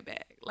gonna be right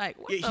back. Like,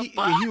 what Yeah, the he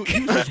fuck? was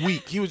just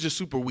weak. He was just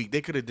super weak. They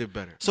could have did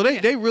better. So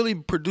they really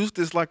produced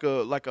this like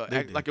did.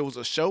 it was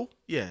a show.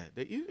 Yeah,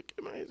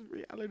 it's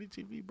reality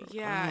TV, bro.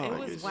 Yeah, Oh, it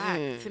was it's- whack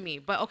yeah. to me.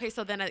 But okay,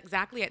 so then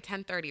exactly at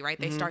 10:30, right?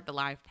 They start the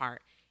live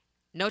part.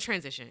 No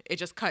transition. It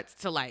just cuts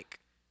to like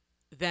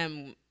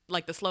them,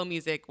 like the slow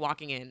music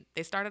walking in.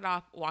 They started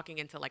off walking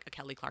into like a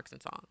Kelly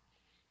Clarkson song,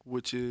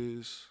 Which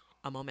is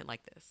A Moment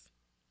Like This.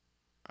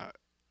 I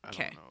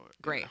Okay, don't know.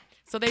 great.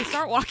 So they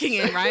start walking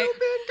in, right?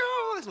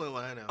 That's the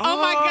one I know.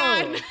 Oh my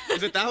God.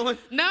 Is it that one?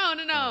 No.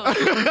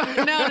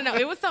 No.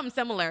 It was something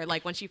similar,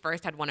 like when she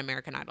first had won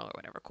American Idol or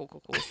whatever. Cool.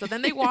 So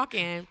then they walk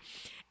in,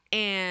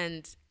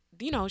 and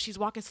she's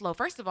walking slow.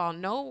 First of all,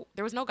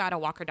 there was no guy to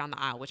walk her down the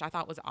aisle, which I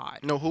thought was odd.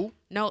 No who?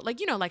 No, like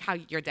like how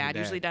your dad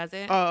usually does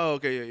it. Oh,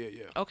 okay,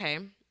 yeah. Okay,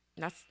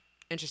 that's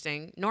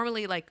interesting.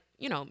 Normally, like,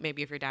 you know,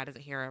 maybe if your dad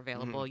isn't here or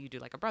available, you do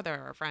like a brother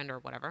or a friend or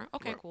whatever.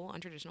 Okay, cool,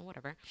 untraditional,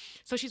 whatever.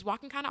 So she's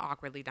walking kind of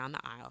awkwardly down the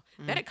aisle.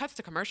 Then it cuts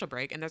to commercial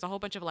break, and there's a whole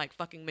bunch of like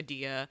fucking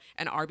Medea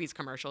and Arby's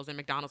commercials and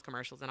McDonald's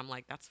commercials, and I'm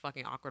like, that's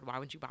fucking awkward. Why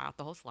wouldn't you buy out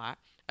the whole slot?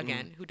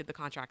 Again, who did the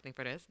contracting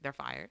for this? They're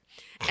fired.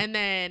 And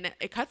then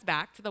it cuts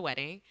back to the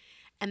wedding,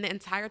 and the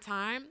entire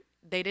time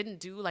they didn't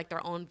do like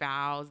their own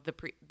vows.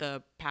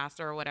 The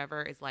pastor or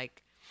whatever is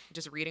like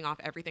just reading off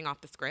everything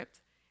off the script.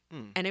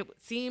 And it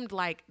seemed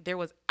like there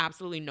was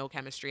absolutely no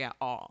chemistry at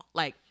all.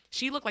 Like,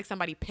 she looked like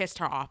somebody pissed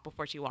her off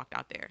before she walked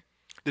out there.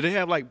 Did they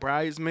have like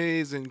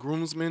bridesmaids and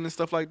groomsmen and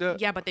stuff like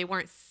that? Yeah, but they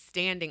weren't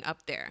standing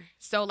up there.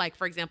 So, like,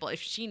 for example, if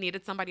she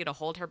needed somebody to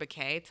hold her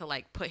bouquet to,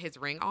 like, put his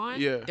ring on,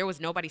 there was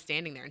nobody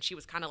standing there. And she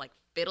was kind of, like,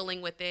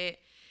 fiddling with it.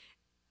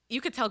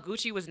 You could tell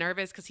Gucci was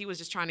nervous because he was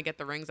just trying to get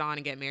the rings on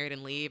and get married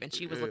and leave. And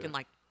she was looking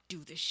like, do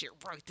this shit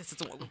right. This is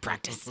what we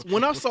practice.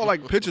 When I saw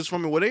like pictures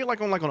from it, were they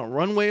like on a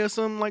runway or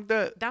something like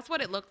that? That's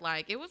what it looked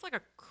like. It was like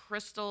a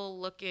crystal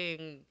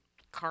looking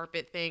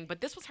carpet thing,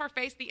 but this was her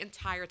face the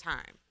entire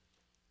time.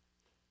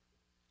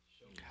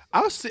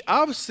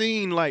 I've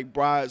seen like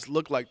brides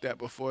look like that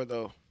before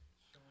though.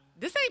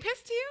 This ain't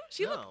pissed to you?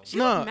 She looked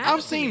No, mad I've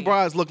at seen me.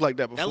 brides look like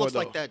that before. That looks though.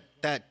 like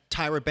that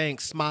Tyra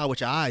Banks smile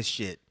with your eyes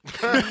shit.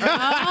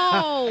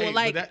 Oh, Hey,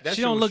 like but that She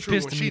shit don't was look true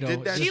pissed when to she me, did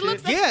though. that she shit.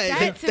 looks Yeah,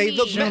 upset to they me.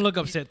 look- She don't look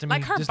upset to me.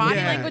 Like her just body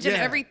me. language and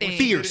everything.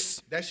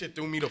 Fierce. That shit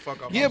threw me the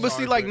fuck off. Yeah, I'm but see,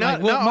 sorry, like but-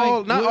 not Like,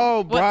 what, not Mike, all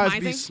what, brides be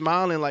smizing?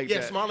 smiling like Yeah,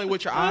 that. smiling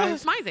with your Oh,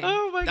 eyes. smizing.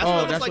 Oh my That's god.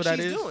 what it that's looks what like that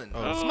she's is? doing. Oh.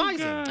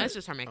 Smizing. That's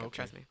just her makeup,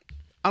 trust me.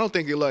 I don't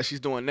think it looks she's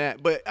doing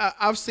that, but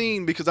I've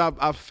seen because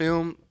I've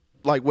filmed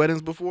like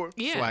weddings before.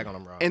 Yeah. Swag on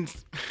them, Rob. And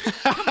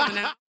Come on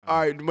now. all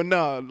right, but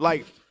no,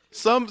 like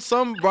some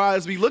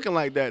brides be looking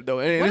like that though,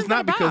 and What it's is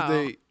not that because about?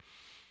 they.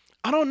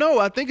 I don't know.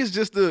 I think it's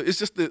just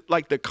the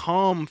like the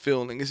calm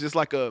feeling. It's just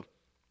like a.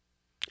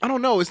 I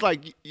don't know. It's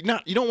like you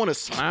don't want to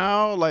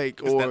smile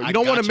like, or you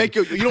don't want to make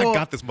your. You don't. I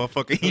got this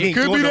motherfucker. He It ain't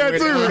could going be that too.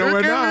 nowhere. It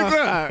could be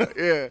that.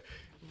 Yeah.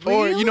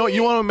 Or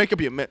you want to make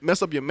up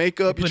mess up your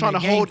makeup. You're putting trying to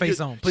that game hold. face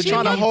You're on. Put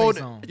trying that to game hold.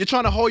 face on. You're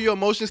trying to hold your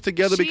emotions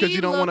together because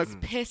you don't want She to.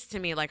 looks pissed to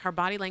me, like her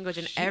body language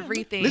and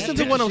everything. Listen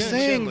to what I'm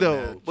saying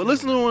though. But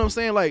listen to what I'm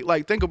saying.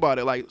 Like think about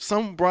it. Like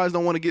some brides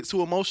don't want to get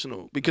too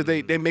emotional because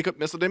they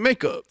mess up their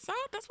makeup. So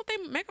that's what they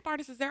makeup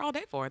artists is there all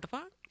day for. The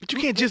fuck? But you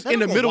can't just They're in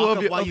the not gonna middle walk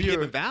of up while you your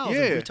giving vows and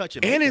yeah. retouch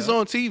your And it's makeup.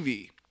 on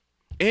TV.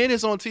 And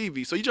it's on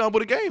TV. So you trying to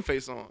put a game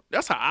face on.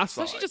 That's how I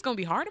saw So she it. just gonna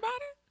be hard about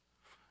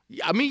it?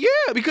 I mean,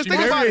 yeah, because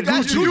think about it. married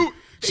That's Gucci. you.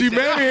 She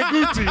married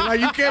Gucci. Like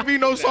you can't be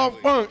no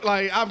soft punk.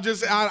 Like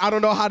I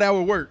don't know how that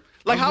would work.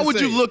 Like, I'm how just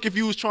would you saying. look if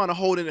you was trying to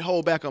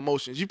hold back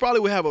emotions? You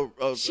probably would have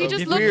a She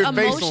just weird looked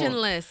face on.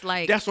 emotionless.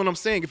 Like That's what I'm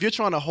saying. If you're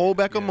trying to hold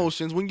back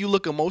emotions, when you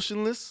look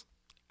emotionless,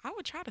 I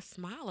would try to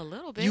smile a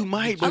little bit. you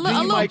might, a, but li- then a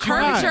you little might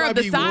cry. curvature Might of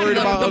the be side worried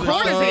of about the other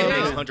corners stuff. in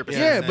Yeah. it. 100%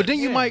 Yeah, but then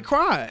you might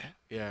cry.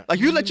 Yeah. Like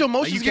you let your Like,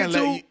 emotions you get can't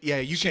too. let. Yeah,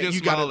 you She can't. didn't You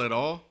smile gotta. at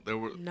all. There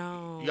were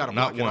No. You gotta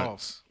Not block it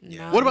once. off.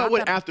 No, What about not when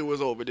that- after it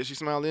was over? Did she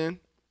smile then?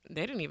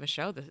 They didn't even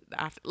show the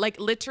after. Like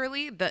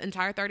literally, the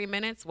entire 30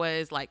 minutes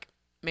was like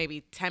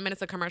maybe 10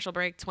 minutes of commercial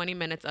break, 20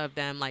 minutes of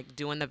them like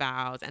doing the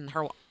vows and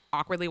her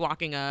awkwardly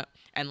walking up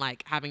and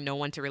like having no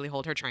one to really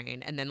hold her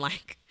train. And then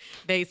like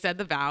they said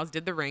the vows,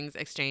 did the rings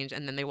exchange,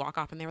 and then they walk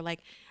off and they were like,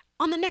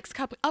 on the next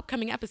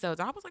upcoming episodes.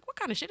 I was like, what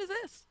kind of shit is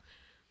this?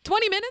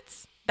 20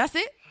 minutes? That's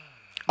it?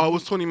 Oh, it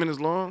was 20 minutes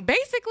long.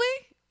 Basically,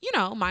 you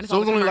know, minus So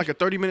all it was the only commercial-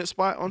 like a 30-minute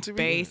spot on TV.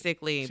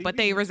 Basically, but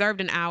they reserved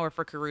an hour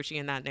for Karrueche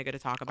and that nigga to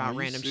talk about you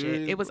random serious?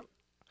 shit. It was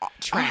I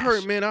trash.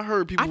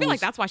 heard people. I feel like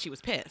was- that's why she was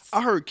pissed.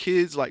 I heard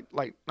kids like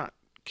not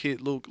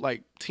kid Luke,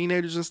 like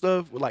teenagers and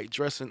stuff were like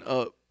dressing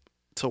up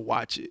to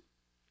watch it.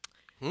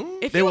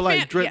 If They you were a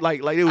like fan- yeah.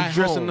 like they was At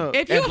dressing home. up.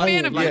 If you're at a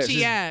fan of home, yes. Gucci,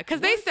 yeah,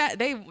 because they said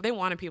they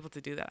wanted people to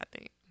do that. I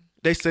think.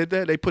 They said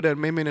that they put that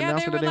made an Yeah, they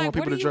announcement were that they like, want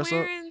people "What to are dress you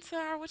up. wearing to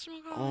our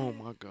whatchamacallit?" Oh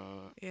my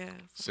god. Yeah.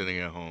 Sitting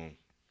at home.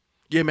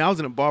 Yeah, man, I was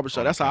in a barbershop.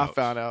 On That's the how I couch.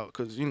 found out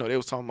because you know they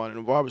was talking about it in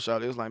the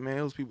barbershop. It was like, man,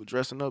 it was people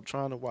dressing up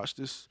trying to watch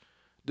this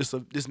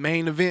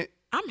main event.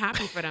 I'm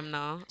happy for them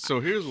though.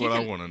 So here's what I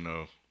can- want to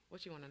know.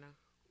 What you want to know?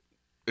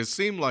 It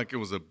seemed like it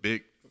was a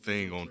big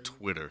thing on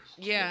Twitter.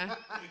 Yeah.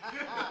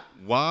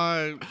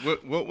 Why?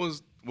 What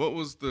was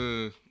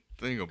the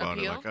thing about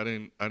Appeal? it? Like I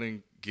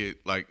didn't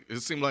get like it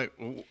seemed like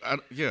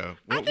yeah.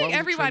 I why was think it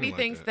everybody trending like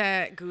thinks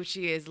that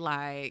Gucci is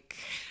like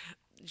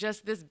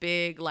just this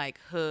big like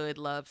hood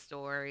love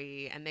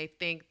story, and they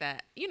think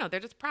that they're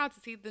just proud to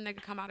see the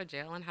nigga come out of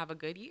jail and have a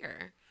good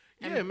year.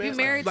 And Yeah, man. be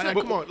married like, to.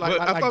 come on. Like,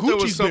 But I like thought there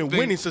was Gucci's been something-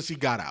 winning since he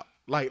got out.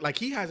 Like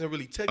he hasn't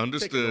really taken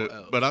Understood, no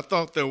L's. but I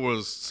thought there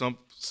was some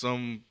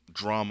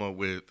drama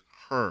with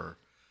her,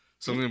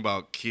 something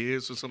about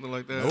kids or something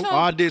like that. So- Oh,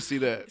 I did see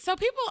that. So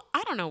people,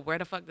 I don't know where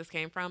the fuck this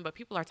came from, but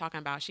people are talking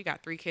about she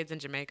got 3 kids in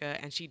Jamaica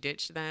and she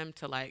ditched them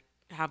to like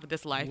have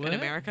this life in What?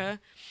 America.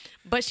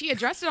 But she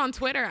addressed it on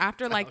Twitter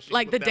after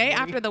like the day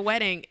after the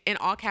wedding in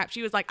all caps.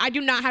 She was like, I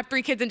do not have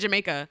 3 kids in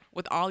Jamaica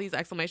with all these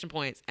exclamation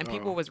points. And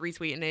people was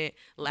retweeting it,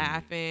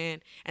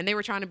 laughing. And they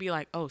were trying to be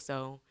like, oh,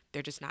 so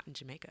they're just not in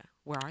Jamaica.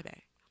 Where are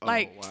they?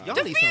 Like, wow. Y'all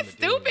just need being something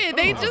to do. stupid.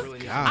 They Oh, just,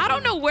 really? I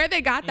don't know where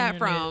they got that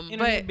from,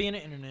 Internet but being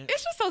the internet.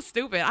 it's just so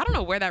stupid. I don't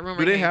know where that rumor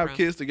Do they came have from.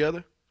 kids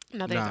together?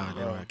 No, they Nah, don't.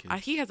 they don't have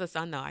kids. He has a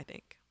son, though, I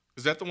think.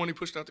 Is that the one he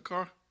pushed out the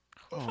car?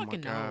 Oh my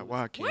Fucking God! knows?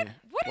 Why can't?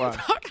 What are Why? you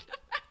talking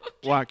about?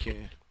 Why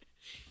can't?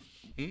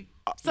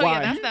 So, Why? yeah,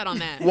 that's that on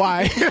that.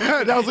 Why?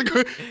 That was a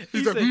good.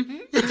 He said,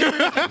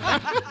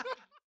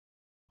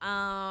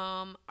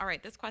 All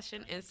right, this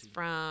question is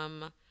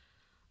from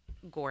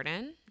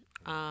Gordon.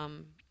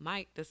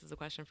 Mike, this is a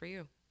question for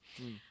you.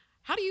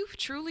 How do you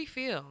truly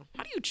feel?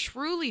 How do you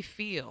truly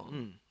feel?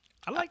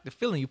 I like the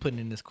feeling you putting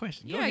in this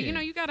question. Go Yeah, you ahead. know,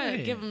 you gotta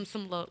Yeah. give him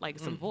some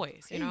some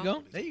voice. There You you know,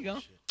 go. There you go.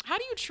 how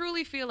do you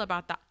truly feel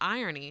about the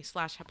irony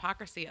 /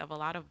 hypocrisy of a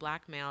lot of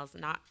black males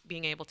not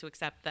being able to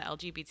accept the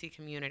LGBT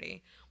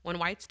community when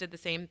whites did the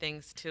same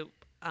things to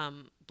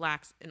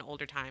blacks in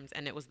older times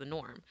and it was the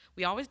norm?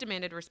 We always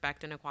demanded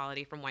respect and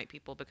equality from white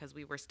people because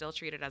we were still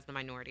treated as the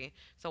minority.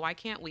 So why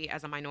can't we,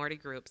 as a minority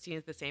group, see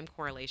the same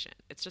correlation?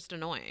 It's just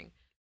annoying.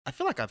 I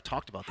feel like I've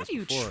talked about How this do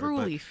you before.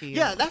 truly but- feel?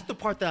 Yeah, that's the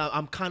part that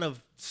I'm kind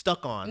of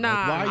stuck on. Nah,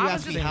 like, why are you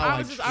asking how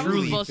I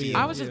truly feel?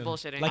 I was just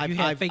bullshitting. Like you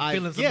had fake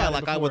feelings yeah, about it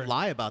like I would before.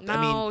 lie about that.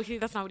 I mean, no,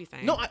 that's not what he's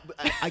saying. no,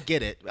 I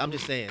get it. I'm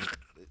just saying.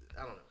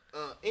 I don't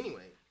know.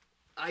 Anyway,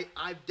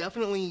 I've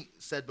definitely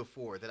said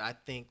before that I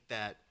think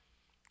that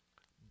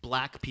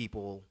black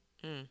people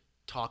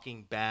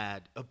talking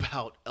bad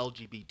about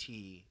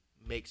LGBT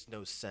makes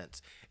no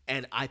sense.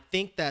 And I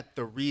think that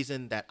the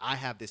reason that I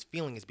have this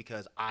feeling is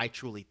because I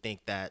truly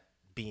think that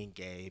being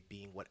gay,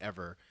 being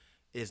whatever,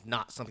 is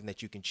not something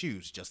that you can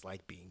choose, just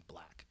like being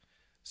black.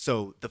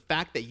 So the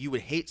fact that you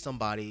would hate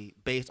somebody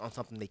based on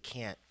something they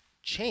can't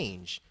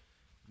change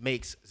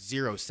makes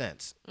zero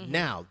sense.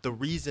 Now, the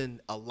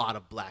reason a lot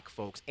of black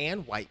folks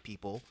and white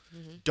people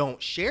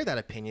don't share that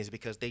opinion is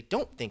because they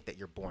don't think that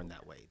you're born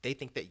that way. They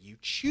think that you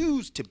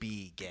choose to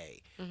be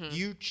gay.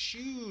 You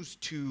choose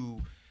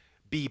to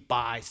be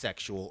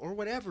bisexual or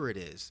whatever it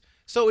is.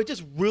 So it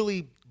just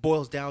really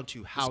boils down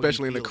to how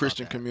especially you in the feel about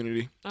Christian that.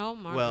 community. Oh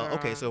my Well, God.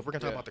 okay, so if we're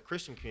gonna talk about the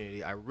Christian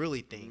community, I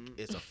really think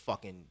it's a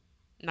fucking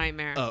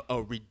Nightmare.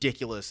 a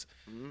ridiculous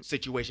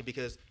situation,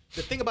 because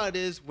the thing about it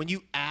is when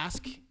you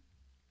ask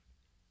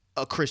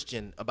a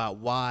Christian about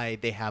why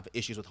they have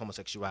issues with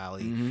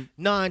homosexuality,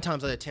 9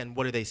 times out of 10,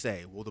 what do they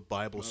say? Well, the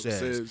Bible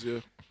says. Yeah.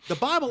 The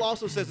Bible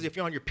also says that if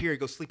you're on your period,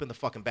 go sleep in the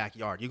fucking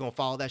backyard. You gonna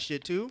follow that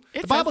shit too?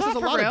 It The Bible says says a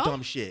that for lot real? of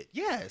dumb shit.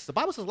 Yes, the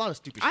Bible says a lot of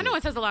stupid shit. I know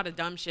it says a lot of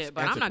dumb shit,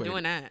 but I'm not antiquated.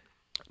 doing that.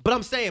 But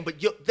I'm saying,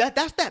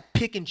 that's that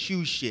pick and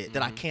choose shit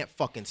that I can't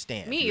fucking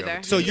stand. Me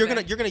either. So Me you're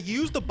either. gonna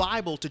use the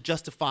Bible to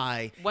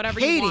justify Whatever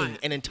you hating want.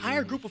 an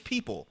entire group of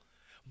people,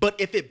 but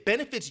if it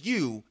benefits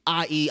you,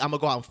 i.e., I'm gonna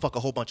go out and fuck a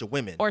whole bunch of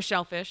women. Or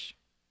shellfish.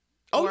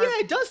 Oh or yeah,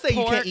 it does say you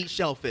pork. can't eat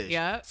shellfish.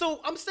 Yeah.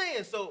 So I'm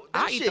saying, so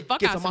I'll that eat the shit fuck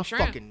gets out on of my some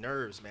shrimp. fucking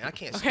nerves, man. I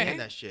can't Okay.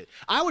 stand that shit.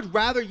 I would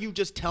rather you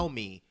just tell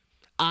me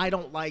I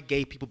don't like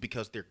gay people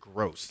because they're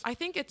gross. I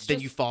think it's then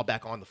just you fall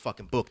back on the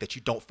fucking book that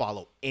you don't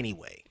follow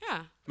anyway.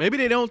 yeah. Maybe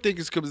they don't think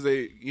it's because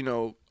they,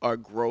 are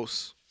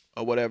gross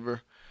or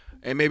whatever,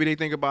 and maybe they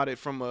think about it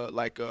from a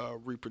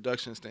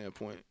reproduction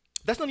standpoint.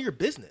 That's none of your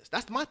business.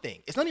 That's my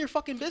thing. It's none of your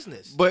fucking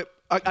business. But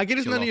I get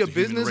it's Kill none of off your the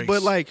human business.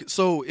 race. But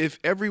so if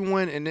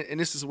everyone, and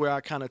this is where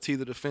I kind of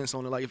teeter the fence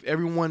on it, like if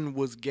everyone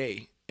was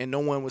gay and no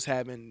one was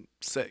having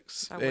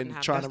sex That wouldn't and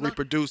happen. trying That's to not-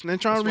 reproduce, and then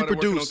trying That's to why they're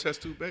working on reproduce,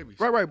 test tube babies.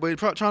 right, but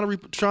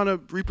trying to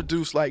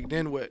reproduce, like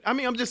then what? I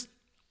mean, I'm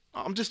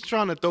just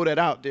trying to throw that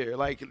out there,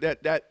 like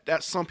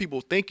that's some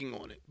people thinking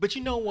on it. But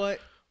you know what?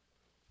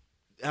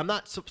 I'm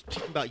not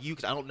speaking about you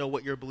because I don't know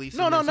what your beliefs.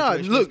 No. in that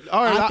situation Look, is.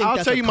 all right, I think I'll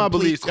that's tell a you my complete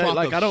beliefs. crock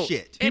Like of I don't. shit.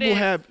 It People is.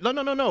 have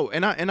no,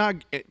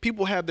 and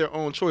people have their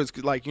own choice.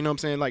 'Cause, like, you know what I'm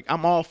saying? Like,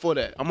 I'm all for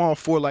that. I'm all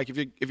for, like, if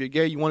you're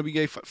gay, you want to be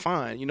gay,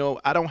 fine.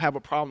 I don't have a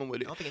problem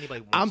with it. I don't think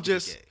anybody wants I'm to be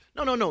just gay.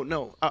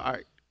 no. All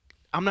right.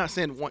 I'm not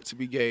saying want to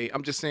be gay.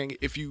 I'm just saying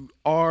if you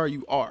are,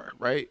 you are,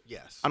 right?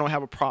 Yes. I don't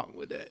have a problem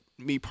with that,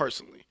 me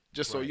personally.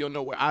 Just so you'll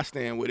know where I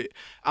stand with it.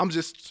 I'm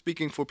just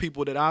speaking for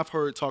people that I've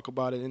heard talk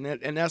about it,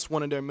 and that's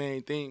one of their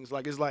main things.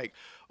 Like, it's like,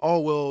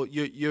 oh well,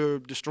 you're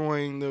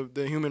destroying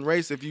the human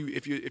race if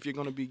you're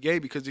gonna be gay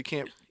because you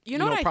can't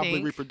What I properly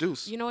think?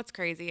 reproduce. You know what's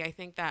crazy? I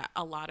think that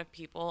a lot of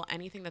people,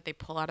 anything that they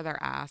pull out of their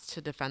ass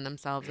to defend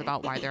themselves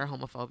about why they're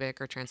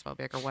homophobic or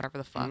transphobic or whatever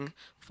the fuck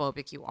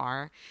phobic you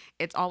are,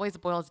 it always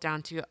boils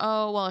down to,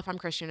 oh, well, if I'm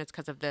Christian, it's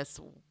because of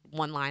this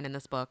one line in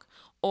this book.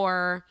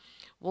 Or,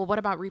 well, what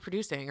about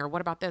reproducing? Or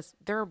what about this?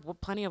 There are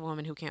plenty of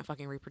women who can't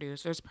fucking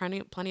reproduce. There's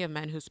plenty of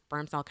men whose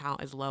sperm cell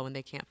count is low and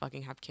they can't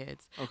fucking have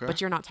kids. Okay. But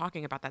you're not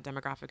talking about that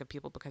demographic of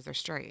people because they're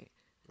straight.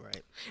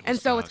 Right. And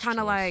so it's kind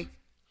of like,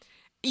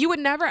 you would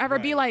never ever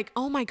be like,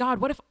 oh my God,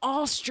 what if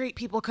all straight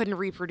people couldn't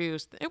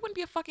reproduce? It wouldn't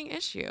be a fucking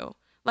issue.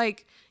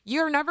 Like,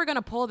 you're never going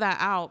to pull that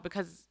out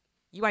because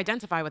you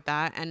identify with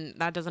that and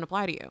that doesn't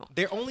apply to you.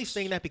 They're only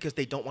saying that because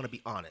they don't want to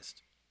be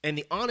honest. And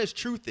the honest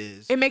truth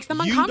is, It makes them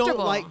You uncomfortable.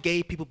 don't like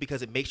gay people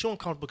because it makes you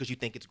uncomfortable because you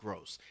think it's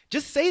gross.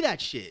 Just say that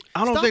shit.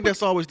 I don't Stop think it.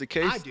 that's always the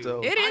case, I do.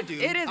 though. It I is- do.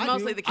 it is I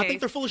mostly do. the I think case.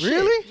 they're full of shit.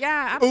 Really?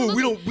 Yeah,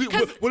 absolutely. Oh, we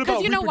don't. What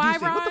about you know why,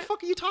 reproducing? Ron? What the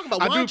fuck are you talking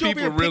about? I Why do aren't you over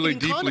people here really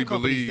picketing deeply condom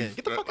companies then? believe.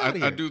 Get the fuck out of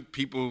here. I do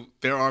people.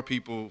 There are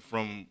people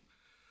from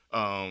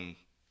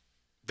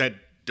that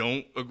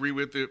don't agree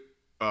with it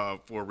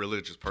for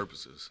religious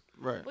purposes.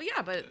 Right. Well,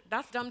 yeah, but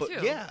that's dumb But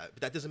too. yeah,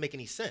 but that doesn't make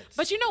any sense.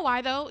 But you know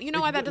why though? You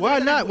know why that doesn't Why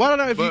make not? sense? Why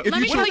not? If But- you,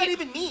 Let me what tell does you-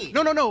 that even mean?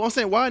 No. I'm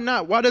saying why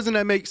not? Why doesn't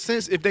that make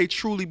sense if they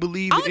truly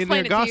believe I'll in their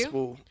explain it to you.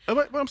 gospel?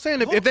 But I'm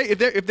saying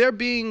if they're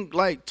being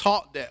like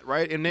taught that,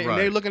 right, and they're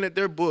Right. looking at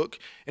their book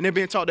and they're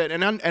being taught that,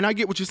 and I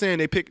get what you're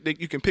saying.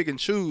 You can pick and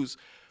choose.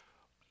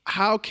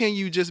 How can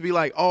you just be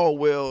like, oh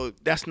well,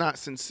 that's not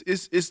since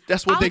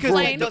that's what I'll they Because grew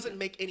explain. that up. doesn't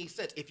make any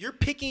sense. If you're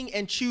picking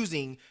and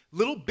choosing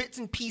little bits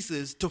and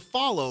pieces to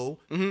follow,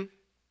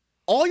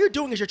 all you're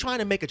doing is you're trying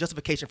to make a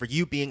justification for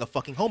you being a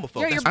fucking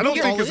homophobe. Yeah, That's I don't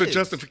really think all it's it a is.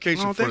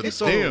 justification I don't for think it's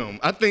so. them.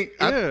 I think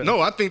Yeah.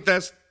 I think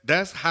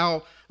that's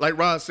how, like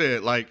Rod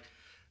said, like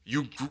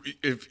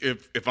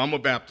if I'm a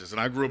Baptist and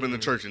I grew up in the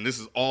church and this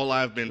is all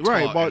I've been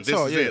Right, taught, and this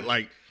taught, is yeah. it.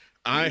 Like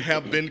I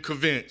have been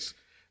convinced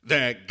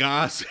that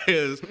God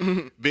says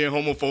being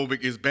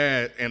homophobic is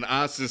bad, and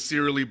I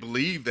sincerely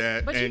believe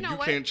that, But you and know you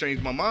what? can't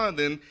change my mind.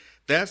 Then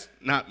that's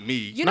not me.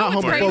 You know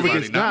Not what's homophobic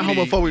crazy? is not me.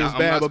 homophobic is I'm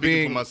bad, not but speaking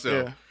being for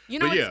myself. yeah. You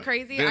know But what's yeah,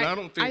 crazy? Then I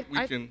don't think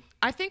we can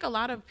I think a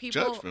lot of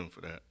people. judge them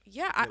for that.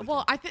 Yeah.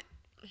 I think.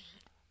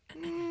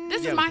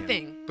 This is my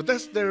thing. But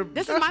that's their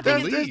This is my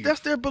that's thing. belief.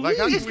 That's their Like,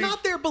 how belief. do It's we-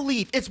 not their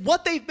belief. It's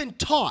what they've been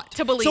taught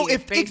To believe, So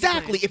if basically.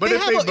 exactly, if But they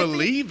if have they a,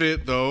 believe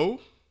it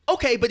though,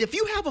 okay, but if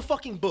you have a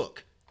fucking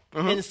book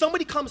and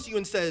somebody comes to you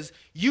and says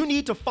you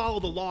need to follow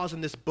the laws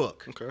in this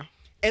book, Okay.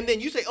 and then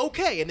you say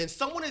okay, and then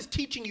someone is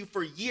teaching you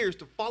for years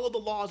to follow the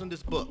laws in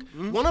this book.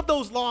 One of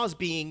those laws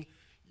being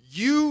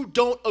you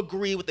don't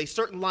agree with a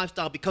certain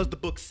lifestyle because the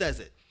book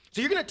says it.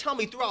 So you're gonna tell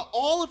me throughout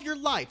all of your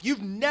life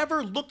you've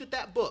never looked at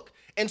that book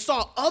and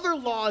saw other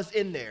laws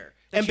in there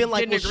and you been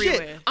like, well, didn't agree shit,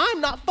 with. I'm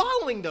not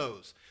following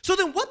those. So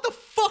then what the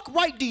fuck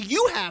right do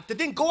you have to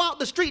then go out in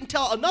the street and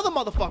tell another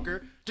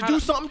motherfucker to do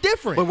something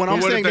different? But when but I'm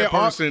what saying if that there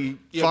are- person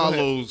Yeah, go ahead.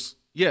 follows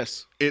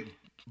Yes. it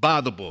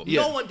by the book?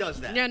 No one does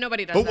that. Yeah,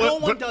 nobody does But that. No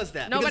what- one but- does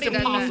that. Nobody because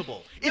it's does that.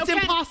 impossible. No, It's Ken-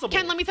 impossible.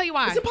 Ken, let me tell you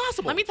why. It's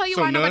impossible. Let me tell you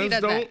So why nobody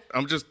nuns does don't. that.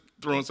 I'm just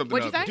throwing something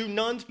What'd out you there. say? Do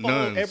nuns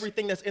follow Nuns.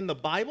 everything that's in the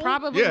Bible?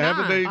 Probably Yeah, not.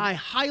 haven't they- I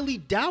highly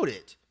doubt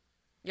it.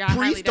 Yeah, I highly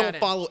Priests doubt don't it.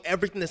 follow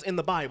everything that's in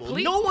the Bible.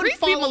 Priests- No one priests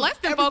be follows molesting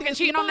everything folk and that's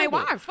in cheating the on their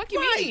Bible. wives. Fuck you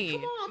Right, mean?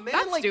 Come on, man.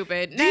 That's Like,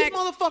 stupid. These Next.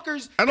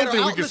 motherfuckers. I that don't are think we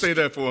out can in say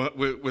the that for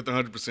with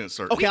 100%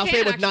 certainty. Okay, I'll We say it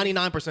can with actually.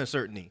 99%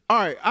 certainty. All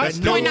right. I That's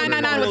still, no-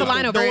 0.999 with the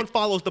line over No it. one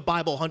follows the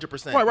Bible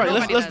 100%. Right.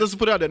 Nobody Let's does.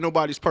 put out that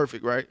nobody's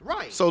perfect, right?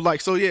 Right. So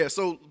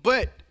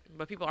but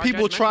But people are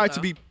people try judgmental, to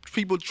though. be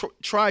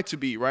try to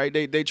be right.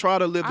 They try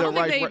to live I their don't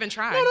think life. they right. even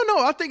try. No.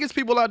 I think it's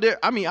people out there.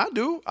 I mean, I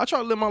do. I try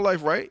to live my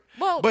life right.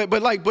 Well-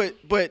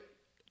 but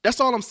that's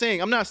all I'm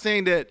saying. I'm not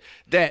saying that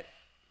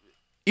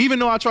even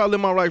though I try to live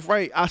my life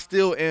right, I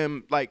still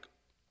am like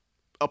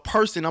a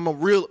person. I'm a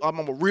real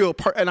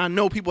person, and I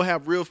know people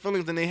have real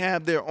feelings and they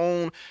have their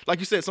own. Like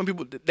you said, some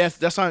people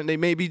that's how they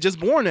may be just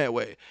born that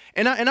way,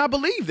 and I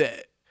believe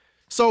that.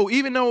 So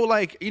even though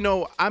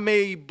I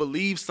may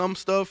believe some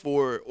stuff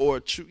or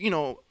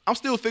I'm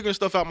still figuring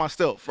stuff out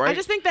myself, right? I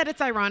just think that it's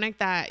ironic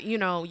that,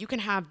 you can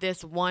have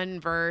this one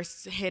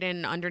verse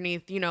hidden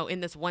underneath, in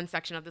this one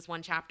section of this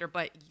one chapter,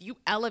 but you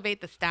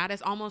elevate the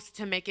status almost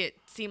to make it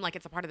seem like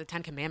it's a part of the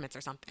 10 Commandments or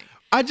something.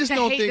 I just to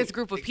don't hate think this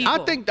group of people.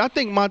 I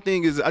think my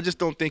thing is I just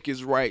don't think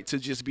it's right to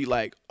just be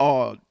like,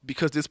 oh,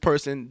 because this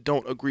person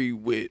don't agree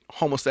with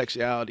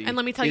homosexuality. And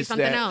let me tell you it's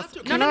something that- else.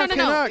 Can No.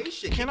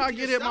 Can I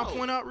get my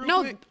point out real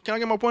No. quick? Can I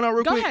get my point out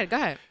real Go quick?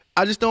 ahead.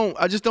 I just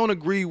don't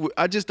agree with.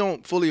 I just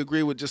don't fully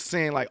agree with just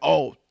saying like,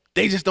 oh,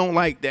 they just don't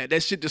like that.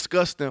 That shit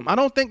disgusts them. I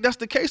don't think that's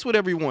the case with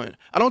everyone.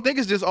 I don't think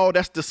it's just, oh,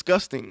 that's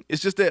disgusting.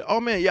 It's just that, oh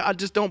man, yeah, I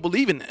just don't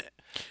believe in that.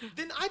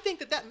 Then I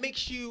think that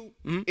makes you,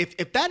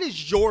 if that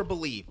is your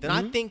belief, then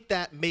I think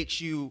that makes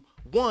you,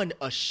 one,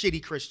 a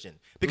shitty Christian.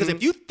 Because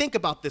if you think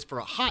about this for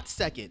a hot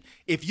second,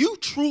 if you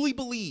truly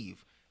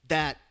believe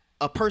that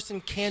a person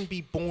can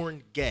be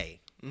born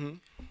gay,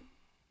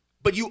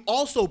 but you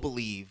also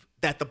believe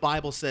that the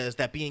Bible says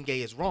that being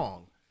gay is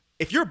wrong,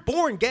 if you're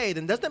born gay,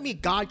 then doesn't that mean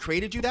God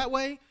created you that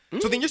way?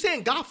 So then you're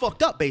saying God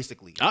fucked up,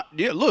 basically.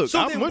 Yeah, look, So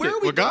I'm then with where it. are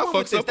we Well, God going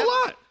with fucks this? up a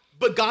lot.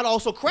 But God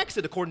also corrects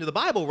it according to the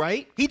Bible,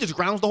 right? He just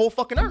grounds the whole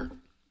fucking earth.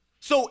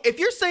 So if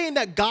you're saying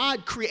that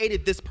God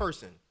created this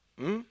person,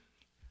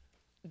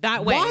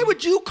 That way. why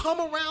would you come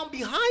around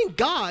behind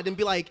God and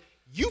be like,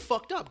 you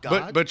fucked up,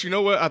 God? But you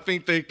know what? I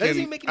think they doesn't can.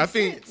 even make any I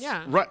think sense.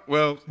 Yeah. right.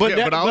 Well, But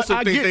but I also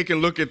think get- they can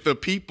look at the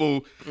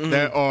people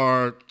that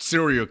are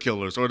serial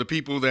killers or the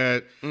people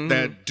that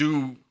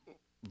do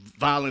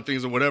violent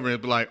things or whatever,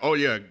 and be like, oh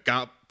yeah,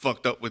 God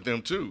fucked up with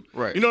them too.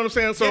 Right. You know what I'm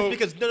saying? So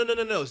yes, because no,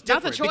 it's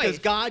That's a different. choice. Because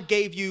God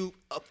gave you.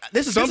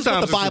 This is Sometimes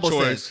what it's the a Bible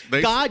choice.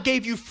 says. God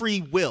gave you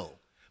free will.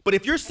 But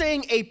if you're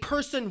saying a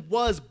person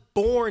was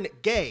born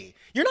gay,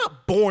 You're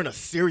not born a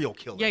serial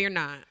killer. Yeah, you're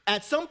not.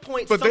 At some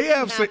point, But they something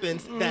have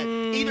happens that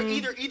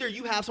either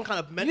you have some kind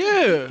of mental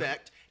Yeah.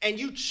 defect and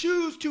you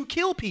choose to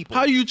kill people.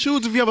 How do you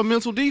choose if you have a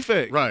mental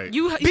defect? Right.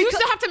 You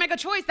still have to make a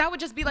choice. That would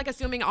just be like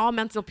assuming all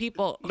mental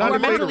people who are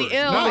if they- mentally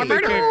ill not are if they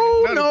murderers.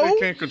 can't- not No. if they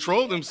can't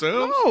control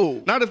themselves.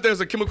 No. Not if there's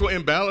a chemical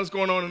imbalance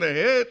going on in their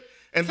head.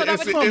 And So that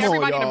would turn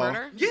everybody to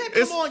murder? Yeah, come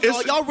It's- on,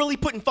 it's- y'all really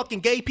putting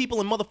fucking gay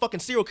people and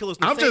motherfucking serial killers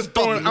in the I'm same just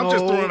throwing. bucket. I'm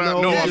just throwing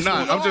out. No, Yes, I'm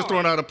not. we I'm just are.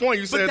 throwing out a point.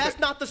 You But said that's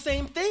not the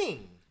same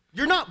thing.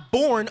 You're not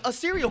born a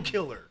serial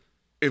killer.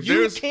 If You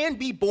there's- can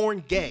be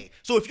born gay.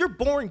 So if you're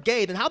born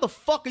gay, then how the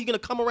fuck are you gonna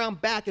come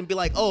around back and be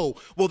like, oh,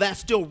 well,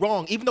 that's still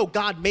wrong. Even though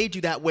God made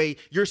you that way,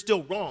 you're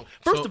still wrong.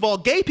 First of all,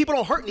 gay people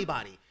don't hurt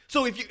anybody.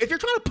 So if you're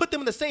trying to put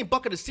them in the same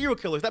bucket as serial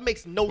killers, that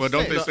makes no Well, sense.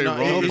 don't they say No,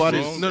 wrong is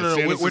nobody's- wrong? No, A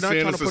sin is a we're not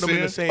sin trying is to a put them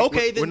in the sin? same.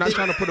 Okay, we're not then-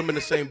 trying to put them in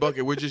the same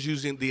bucket. We're just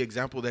using the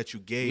example that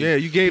you gave. Yeah,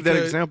 you gave that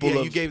example Yeah,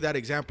 of- you gave that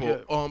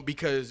example. Yeah.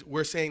 Because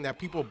we're saying that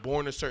people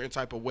born a certain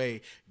type of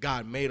way,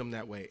 God made them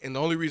that way. And the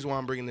only reason why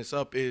I'm bringing this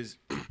up is,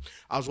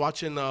 I was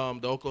watching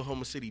the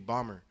Oklahoma City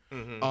bomber.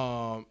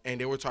 And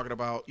they were talking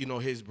about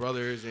his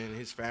brothers and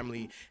his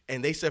family,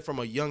 and they said from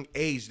a young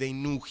age they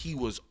knew he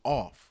was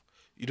off.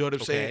 You know what I'm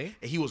saying?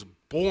 And he was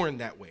born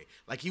that way.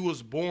 Like he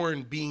was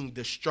born being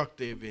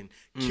destructive and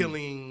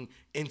killing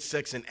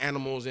insects and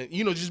animals and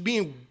just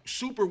being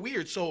super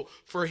weird. So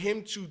for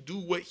him to do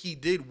what he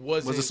did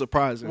wasn't a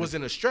surprise.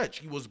 Wasn't a stretch.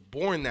 He was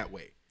born that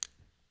way.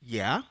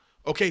 Yeah.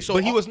 Okay, so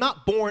But he was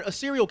not born a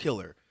serial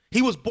killer.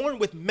 He was born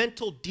with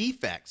mental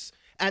defects.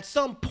 At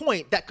some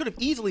point, that could have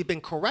easily been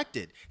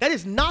corrected. That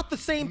is not the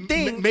same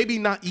thing. maybe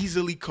not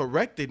easily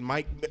corrected,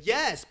 Mike.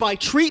 Yes, by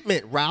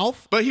treatment,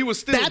 Ralph. But he was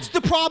still. That's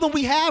the problem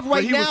we have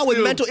right he was now with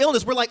still- mental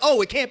illness. We're like, oh,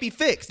 it can't be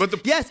fixed.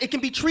 But yes, it can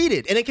be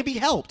treated and it can be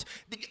helped.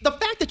 The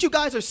fact that you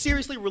guys are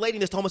seriously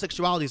relating this to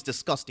homosexuality is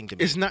disgusting to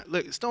me. It's not.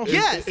 Look, Stone.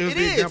 Yes, it was it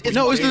the is. example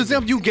No, you it's the gave.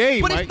 example you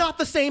gave, but Mike. it's not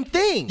the same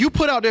thing. You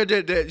put out there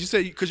that you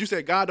said because you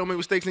said God don't make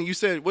mistakes, and you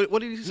said what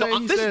did he say? No,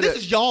 He this said this that-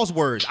 is y'all's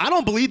words. I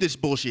don't believe this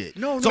bullshit.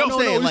 No, So no, I'm no,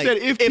 saying, no. He like, said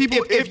if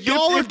people- if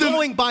y'all are if the-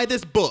 going by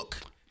this book,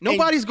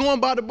 Nobody's going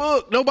by the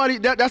book. Nobody.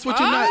 That's what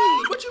you're not.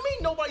 What you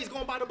mean nobody's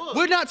going by the book?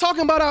 We're not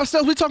talking about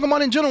ourselves. We're talking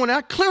about in general. And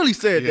I clearly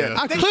said Yeah. that.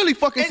 I clearly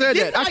fucking And said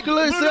didn't that. I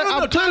clearly no, said. no, no,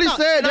 I clearly time out.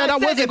 said And that I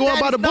said wasn't if going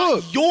that by is the not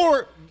book.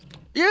 Your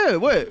Yeah.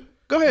 What?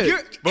 Go ahead.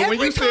 But when every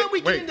you time said-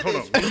 we get wait, into hold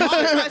this, on. y'all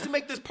tries to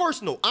make this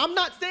personal. I'm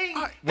not saying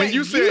when that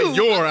you said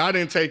your, I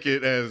didn't take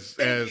it as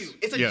Thank you.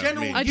 It's a yeah,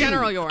 general me. A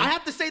general your. I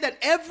have to say that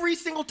every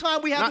single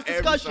time we have Not this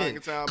every discussion.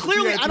 single time, but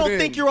Clearly, you had I to don't then.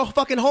 think you're a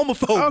fucking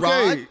homophobe,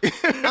 Okay.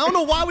 Rod. I don't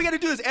know why we got to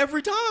do this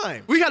every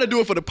time. We got to do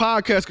it for the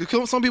podcast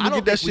because some people I don't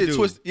get that think we shit do.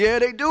 twisted. Yeah,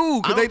 they do. I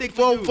don't Because they think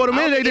for we do. the I don't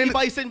minute they think didn't.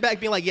 anybody sitting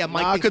back being like, "Yeah,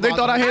 Mike." Because they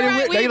thought I hated. All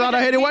right, They thought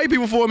I hated white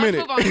people for a Let's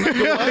minute.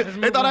 move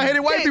on. They thought I hated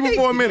white They- people they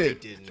for a did.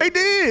 minute. They didn't. They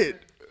did.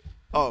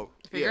 Oh,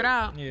 Figure it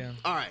out. Yeah.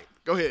 All right.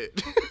 Go ahead.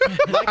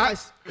 Like I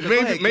s- go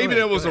ahead, go Maybe ahead,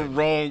 that was go a ahead.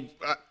 wrong.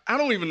 I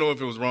don't even know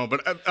if it was wrong,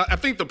 but I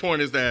think the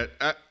point is that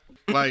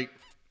like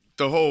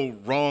the whole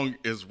wrong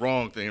is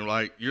wrong thing.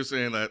 Like you're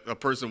saying that a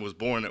person was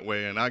born that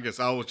way, and I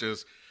guess I was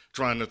just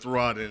trying to throw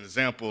out an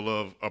example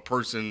of a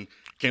person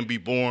can be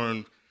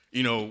born,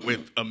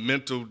 with a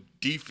mental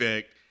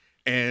defect,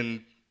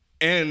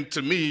 and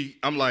to me,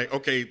 I'm like,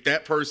 okay,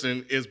 that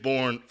person is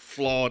born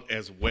flawed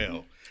as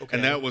well. Okay.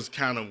 And that was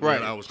kind of Right.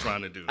 what I was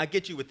trying to do. I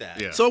get you with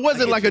that. Yeah. So it I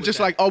wasn't get like you a with just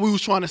that. like, oh, we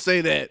was trying to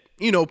say that,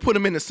 put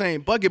them in the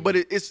same bucket, but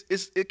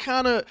it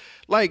kind of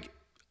like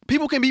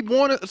people can be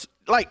born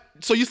like,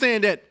 so you're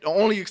saying that the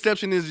only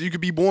exception is you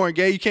could be born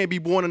gay, you can't be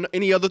born in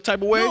any other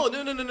type of way? No.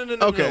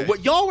 Okay. No.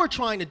 What y'all were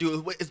trying to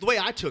do is the way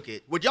I took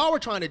it. What y'all were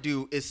trying to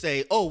do is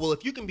say, oh, well,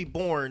 if you can be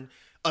born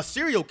a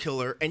serial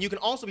killer and you can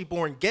also be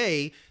born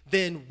gay,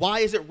 then why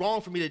is it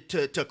wrong for me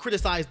to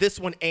criticize this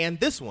one and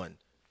this one?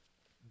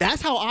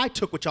 That's how I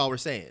took what y'all were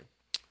saying.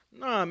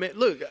 Nah, man,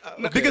 look.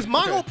 Okay, Because my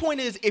okay. whole point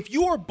is, if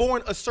you are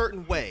born a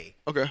certain way,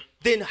 Okay.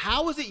 then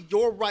how is it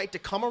your right to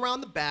come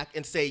around the back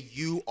and say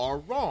you are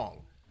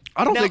wrong?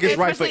 I don't Now, think it's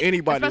right for Especially-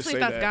 anybody to especially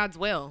say if that's that. God's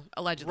will,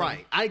 allegedly.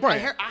 Right. I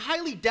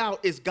highly doubt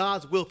it's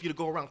God's will for you to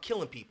go around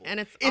killing people. And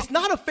it's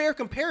not a fair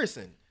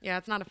comparison. Yeah,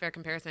 it's not a fair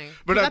comparison.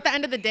 But But I- at the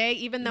end of the day,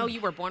 even though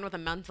you were born with a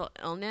mental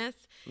illness,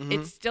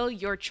 it's still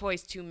your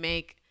choice to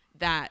make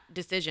that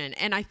decision.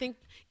 And I think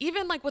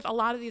even like with a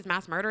lot of these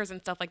mass murders and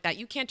stuff like that,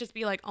 you can't just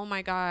be like, oh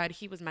my God,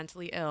 he was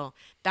mentally ill.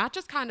 That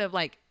just kind of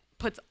like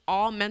puts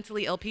all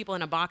mentally ill people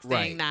in a box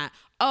saying Right. that,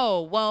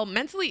 oh, well,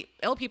 mentally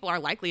ill people are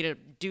likely to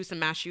do some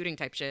mass shooting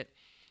type shit.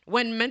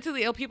 When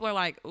mentally ill people are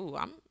like, ooh,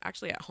 I'm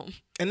actually at home.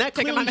 And that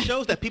Taking clearly my-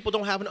 shows that people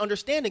don't have an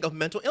understanding of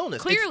mental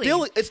illness. Clearly.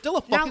 It's still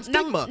a fucking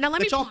stigma. now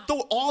let me that y'all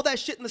throw all that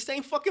shit in the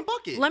same fucking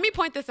bucket. Let me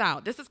point this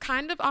out. This is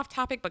kind of off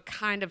topic, but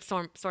kind of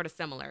sort of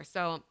similar.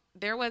 So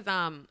there was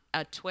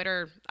a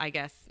Twitter, I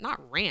guess, not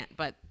rant,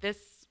 but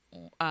this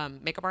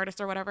makeup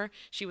artist or whatever,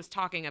 she was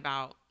talking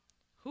about,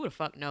 who the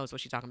fuck knows what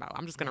she's talking about?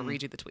 I'm just going to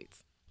read you the tweets.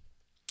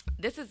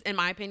 This is, in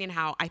my opinion,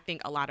 how I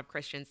think a lot of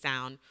Christians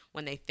sound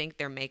when they think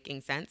they're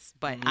making sense,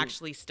 but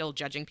actually still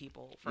judging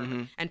people for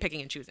and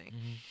picking and choosing.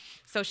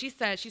 So she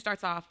said, she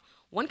starts off,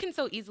 One can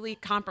so easily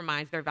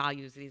compromise their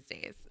values these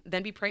days,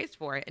 then be praised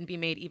for it and be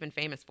made even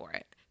famous for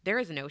it. There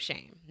is no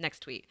shame. Next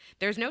tweet.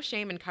 There's no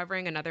shame in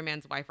covering another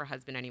man's wife or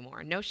husband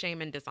anymore. No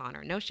shame in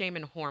dishonor. No shame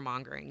in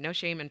whoremongering. No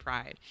shame in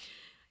pride.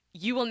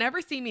 You will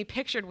never see me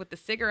pictured with the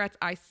cigarettes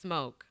I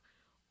smoke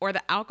or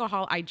the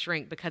alcohol I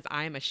drink because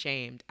I am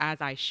ashamed, as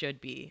I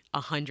should be.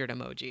 100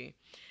 emoji.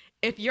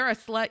 If you're a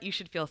slut, you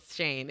should feel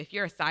shame. If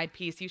you're a side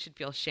piece, you should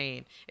feel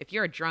shame. If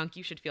you're a drunk,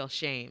 you should feel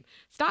shame.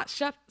 Stop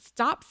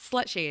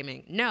slut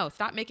shaming. No,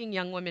 stop making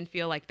young women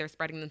feel like they're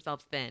spreading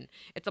themselves thin.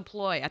 It's a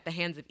ploy at the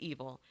hands of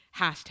evil.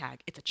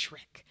 Hashtag, it's a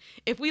trick.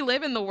 If we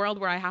live in the world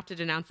where I have to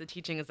denounce the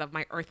teachings of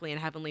my earthly and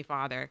heavenly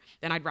father,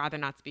 then I'd rather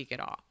not speak at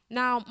all.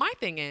 Now, my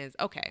thing is,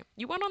 okay,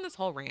 you went on this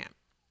whole rant.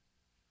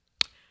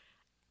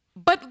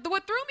 But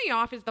what threw me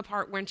off is the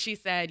part when she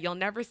said, you'll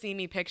never see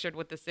me pictured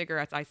with the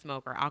cigarettes I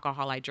smoke or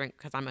alcohol I drink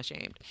because I'm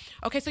ashamed.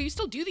 Okay, so you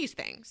still do these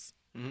things.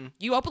 Mm-hmm.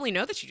 You openly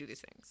know that you do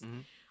these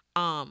things.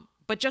 Mm-hmm.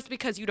 But just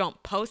because you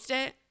don't post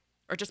it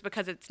or just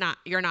because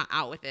you're not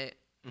out with it,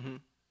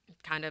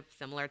 it's kind of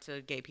similar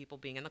to gay people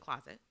being in the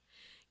closet.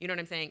 You know what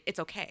I'm saying? It's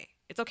okay.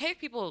 It's okay if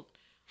people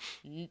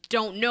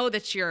don't know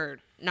that you're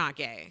not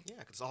gay. Yeah,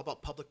 because it's all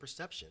about public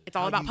perception. It's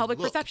all about public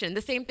perception.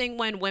 The same thing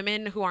when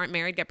women who aren't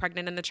married get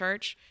pregnant in the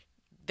church.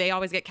 They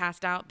always get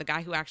cast out. The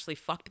guy who actually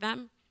fucked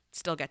them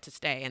still get to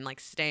stay and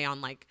stay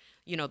on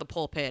the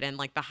pulpit and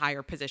the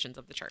higher positions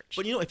of the church.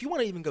 But if you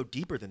want to even go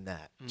deeper than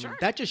that, sure.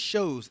 That just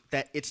shows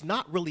that it's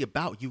not really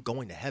about you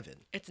going to heaven.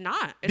 It's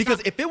not.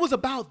 If it was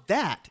about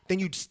that, then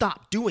you'd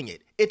stop doing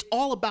it. It's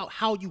all about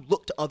how you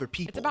look to other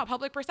people. It's about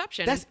public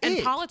perception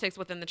and politics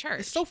within the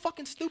church. It's so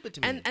fucking stupid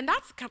to me. And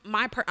that's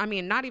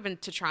not even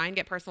to try and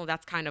get personal.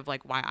 That's kind of why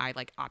I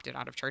opted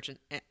out of church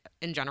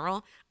in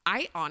general.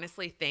 I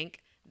honestly think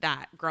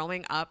that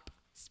growing up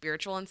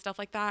spiritual and stuff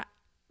like that,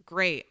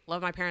 great.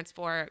 Love my parents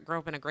for it. Grew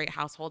up in a great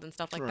household and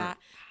stuff like that.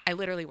 I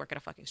literally work at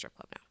a fucking strip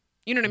club now.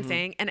 You know what I'm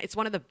saying? And it's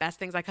one of the best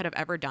things I could have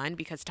ever done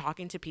because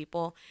talking to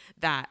people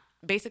that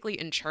basically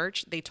in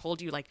church, they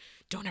told you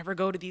don't ever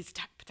go to these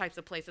types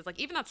of places.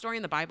 Even that story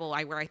in the Bible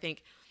where I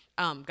think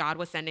God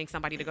was sending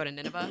somebody to go to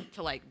Nineveh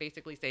to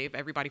basically save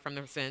everybody from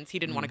their sins. He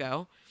didn't want to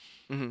go.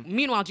 Mm-hmm.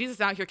 Meanwhile, Jesus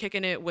is out here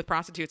kicking it with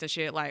prostitutes and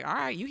shit. All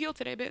right, you healed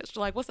today, bitch.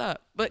 What's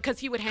up? But because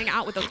he would hang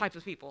out with those types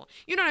of people.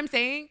 You know what I'm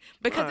saying?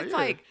 Because it's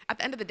at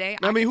the end of the day.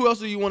 Who else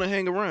do you want to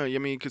hang around?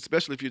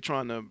 Especially if you're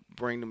trying to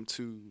bring them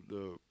to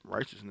the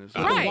righteousness.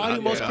 Right. Why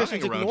do most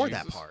Christians ignore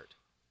that part?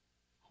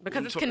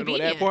 Because it's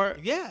convenient. That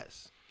part?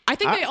 Yes. I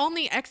think they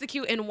only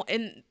execute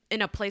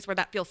in a place where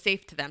that feels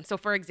safe to them. So,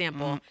 for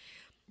example.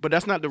 But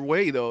that's not the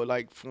way, though.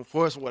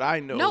 For us, what I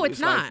know, no,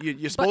 it's not.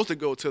 You're supposed to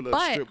go to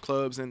the strip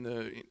clubs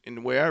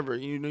and wherever.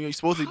 You're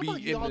supposed to be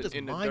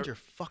in the mind your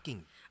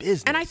fucking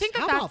business. And I think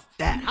how about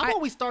that? How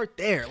about we start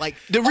there?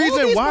 The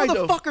reason these why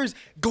motherfuckers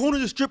going to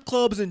the strip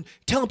clubs and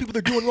telling people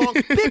they're doing wrong,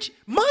 bitch,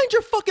 mind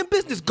your fucking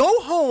business. Go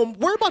home.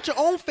 Worry about your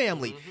own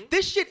family.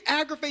 This shit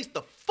aggravates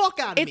the fuck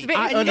out of me.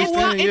 I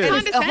understand.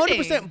 It's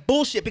 100%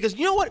 bullshit because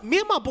you know what? Me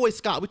and my boy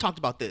Scott, we talked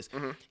about this.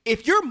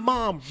 If your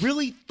mom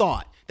really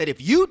thought that if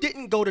you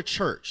didn't go to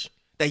church,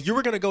 that you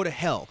were going to go to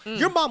hell,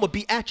 your mom would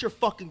be at your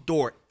fucking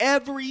door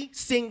every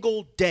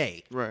single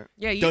day. Right.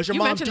 Yeah, Does your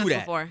mom do this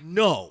that? Before.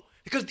 No.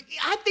 Because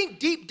I think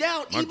deep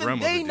down, even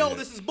they know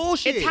this is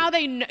bullshit. It's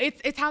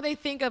how they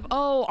think of,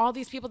 all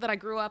these people that I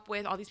grew up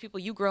with, all these people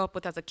you grew up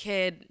with as a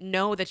kid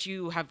know that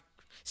you have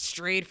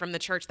strayed from the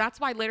church. That's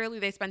why literally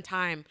they spend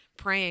time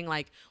praying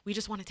we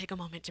just want to take a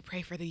moment to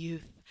pray for the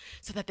youth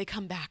so that they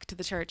come back to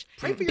the church.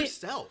 Pray for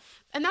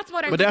yourself. And that's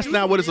what But that's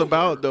not what it's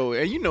about, though.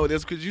 And you know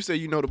this because you say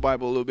you know the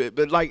Bible a little bit.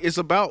 But it's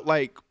about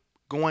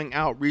going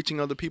out, reaching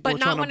other people, but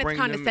and trying not when to bring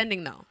it's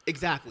condescending, though.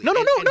 Exactly. No.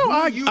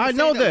 I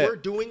know that we're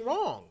doing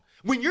wrong.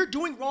 When you're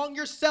doing wrong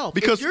yourself,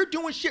 because if you're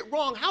doing shit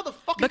wrong, how the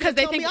fuck? Because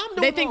they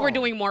think we're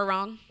doing more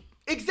wrong.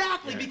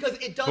 Exactly, because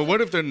it doesn't. But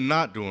what if they're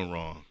not doing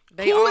wrong?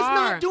 Who is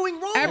not doing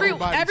wrong?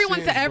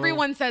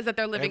 Everyone says that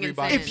they're living in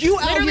sin. If you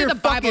out here the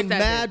Bible fucking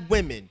mad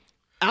women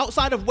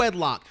outside of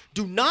wedlock,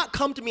 do not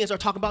come to me and start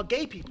talking about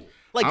gay people.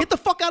 Get the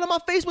fuck out of my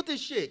face with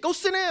this shit. Go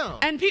sit down.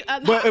 And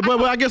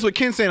but I guess what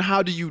Ken's saying,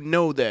 how do you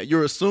know that?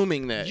 You're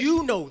assuming that.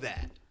 You know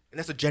that. And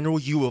that's a general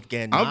you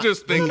again. I'm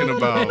just thinking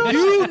about.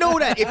 You know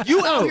that. If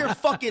you out here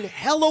fucking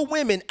hella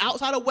women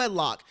outside of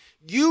wedlock,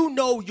 you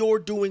know you're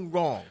doing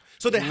wrong.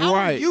 So then how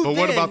are you But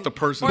what about the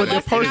person? Or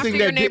lusting after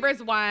your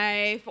neighbor's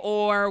wife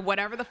or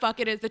whatever the fuck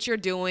it is that you're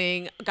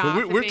doing,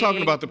 gossiping, we're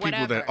talking about the people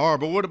whatever. that are,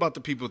 but what about the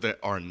people that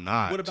are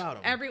not? What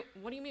about them?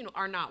 What do you mean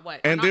are not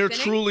what? And are they're not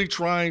sinning? truly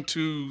trying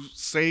to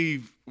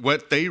save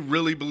what they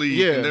really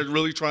believe, and they're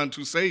really trying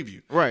to save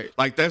you. Right.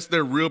 That's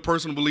their real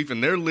personal belief,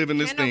 and they're living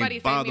this thing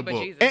by the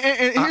book.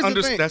 And here's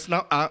the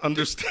thing. I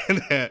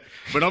understand that,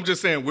 but I'm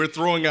just saying we're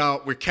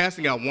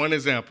casting out one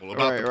example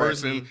about the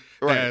person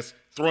that's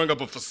throwing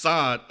up a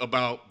facade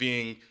about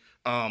being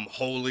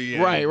holy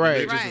and Right.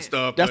 religious Right. and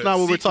stuff. That's but not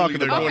what we're secretly talking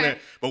they're doing about. that.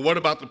 But what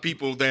about the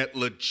people that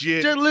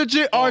legit? They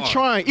legit are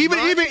trying,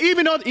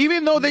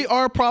 even though they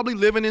are probably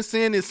living in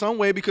sin in some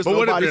way because But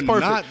what if nobody's they're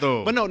perfect. not,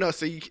 though? But no.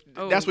 See,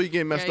 Oh, that's where you're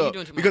getting messed yeah, you're up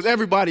doing too much. because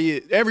everybody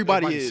is.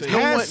 Everybody's No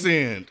has one-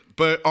 sinned,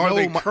 but are No,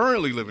 they my-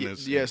 currently living in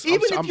sin? Yes,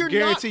 Even I'm if you're not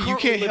guarantee currently you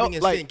can't living help.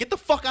 in Like sin, get the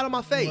fuck out of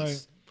my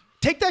face.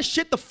 Take that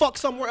shit the fuck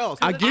somewhere else.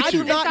 I get do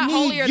you. not It's that need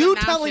holier you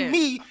than thou telling shit.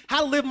 me how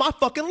to live my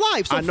fucking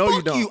life. So I know fuck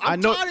you don't.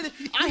 I'm tired of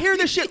it. I hear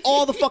this shit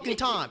all the fucking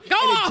time. Go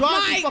and off, it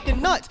drives me Mike.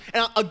 fucking nuts.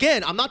 And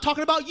again, I'm not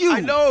talking about you.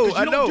 I know, 'cause you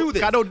I don't know. do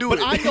this. I don't do but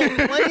it. I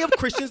know plenty of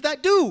Christians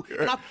that do.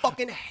 And I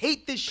fucking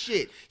hate this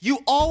shit. You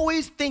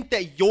always think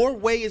that your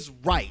way is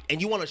right.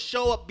 And you want to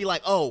show up and be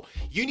like, oh,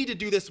 you need to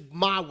do this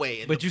my way.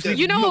 And But you the- sleep.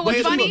 You know what was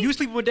you sleep- funny? You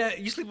sleep with that.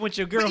 You sleep with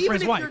your but even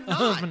girlfriend's if wife, you're a not,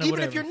 husband, or even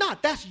whatever. if you're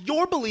not, that's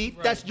your belief.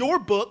 That's your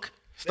book.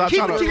 Stop Keep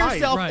it trying to to-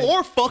 yourself, Right.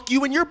 or fuck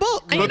you in your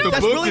book. But the That's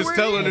book really is where it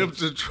telling is.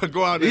 them to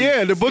go out. And,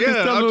 Yeah, the book is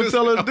I'm telling just-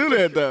 them to do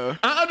that though.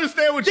 I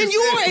understand what Then you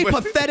you're are saying. a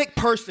but- pathetic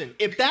person.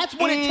 If that's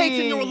what it takes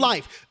in your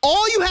life,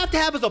 all you have to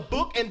have is a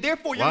book, and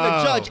therefore you're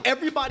Wow. going to judge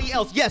everybody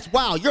else. Yes,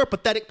 wow, you're a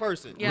pathetic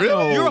person. Yeah.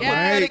 Really? You're a Yeah.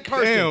 pathetic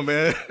person. Damn,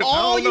 man.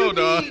 All I don't you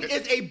know, need dog.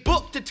 is a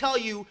book to tell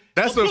you.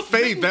 That's a a book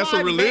faith. written That's a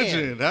by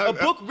religion. Man, I- a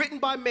book written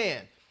by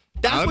man.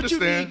 That's I what you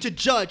understand. need to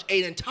judge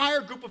an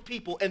entire group of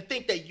people and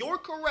think that you're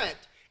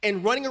correct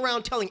and running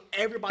around telling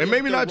everybody. And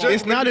maybe else not they're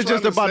just- wrong. It's not you just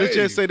trying to about to say?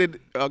 just say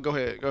that. Go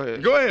ahead.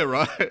 Go ahead,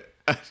 Rod.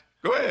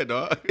 Go ahead,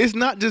 dog. It's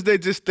not just they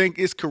just think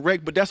it's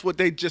correct, but that's what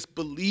they just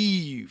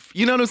believe.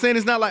 You know what I'm saying?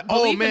 It's not like, oh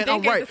Belief and man,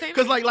 I'm think is right. the same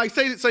Because thing. like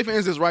say for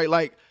instance, right?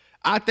 Like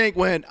I think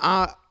when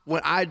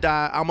I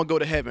die, I'm gonna go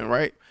to heaven,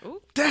 right? Ooh.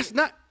 That's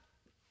not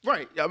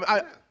right.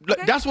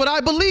 That's what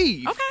I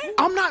believe. Okay.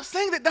 I'm not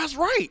saying that that's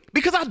right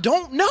because I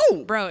don't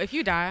know. Bro, if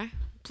you die,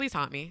 please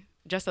haunt me,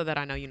 just so that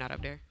I know you're not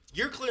up there.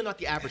 You're clearly not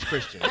the average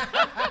Christian.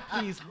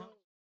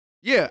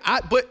 Yeah,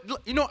 but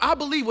you know, I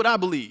believe what I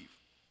believe.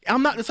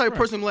 I'm not the type of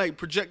person like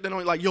projecting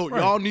on like, yo,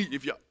 y'all need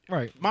if y'all.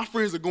 Right. My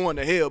friends are going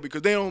to hell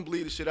because they don't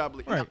believe the shit I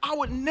believe. Right. I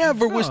would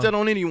never wish that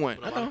on anyone.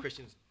 A lot of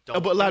Christians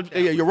don't. But like, think that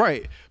yeah, way. you're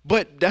right.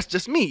 But that's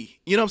just me.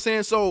 You know what I'm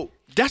saying? So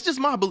that's just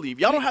my belief.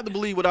 Y'all don't have to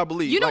believe what I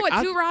believe. You know Like,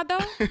 what, too, Rod,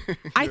 though?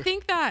 I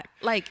think that,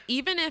 like,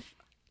 even if,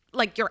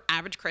 like, your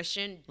average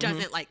Christian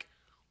doesn't, like,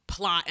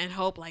 plot and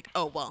hope, like,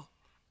 oh, well,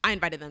 I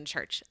invited them to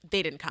church.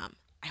 They didn't come.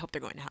 I hope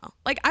they're going to hell.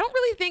 Like, I don't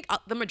really think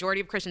the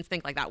majority of Christians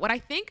think like that. What I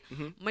think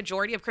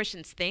majority of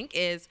Christians think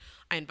is,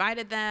 I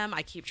invited them.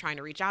 I keep trying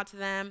to reach out to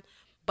them.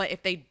 But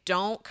if they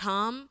don't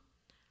come,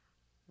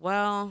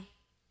 well,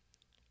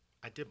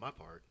 I did my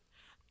part.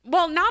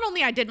 well, not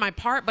only I did my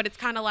part, but it's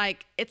kind of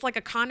like, it's like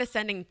a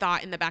condescending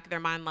thought in the back of their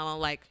mind level,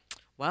 like,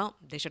 well,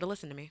 they should have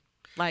listened to me.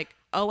 Like,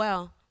 oh,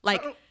 well,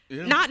 like,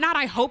 not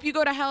I hope you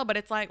go to hell, but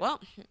it's like,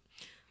 well,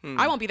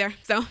 I won't be there.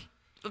 So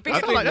I That's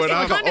think like, what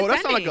that's like I've-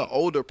 that's not like an condescending.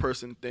 older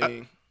person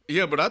thing.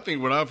 Yeah, but I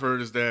think what I've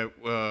heard is that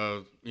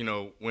you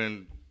know,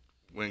 when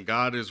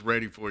God is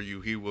ready for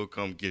you, He will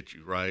come get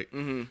you, right?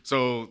 Mm-hmm.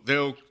 So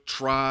they'll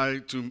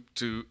try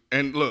to.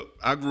 And look,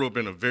 I grew up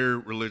in a very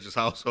religious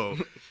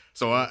household,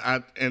 so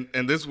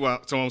and this is why.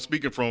 So I'm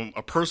speaking from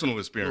a personal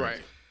experience,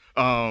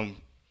 Right.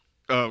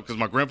 Because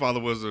my grandfather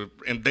was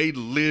and they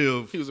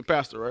live. He was a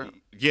pastor, right?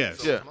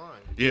 Yes. Yeah.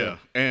 Yeah.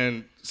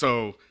 And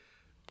so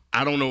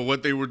I don't know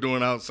what they were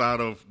doing outside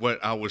of what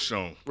I was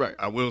shown. Right.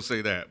 I will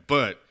say that.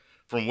 But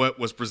from what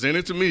was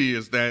presented to me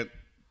is that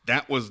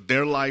was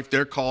their life,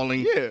 their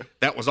calling. Yeah.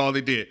 That was all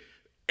they did.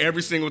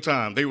 Every single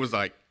time they was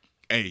like,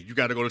 hey, you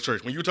got to go to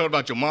church. When you talk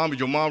about your mom, if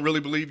your mom really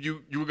believed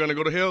you were going to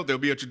go to hell, they'll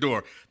be at your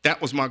door.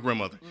 That was my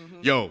grandmother.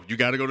 Yo, you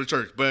got to go to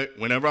church. But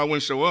whenever I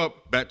wouldn't show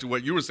up, back to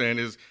what you were saying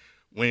is,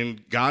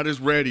 when God is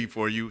ready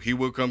for you, He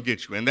will come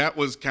get you. And that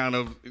was kind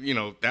of, you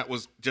know, that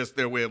was just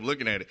their way of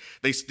looking at it.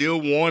 They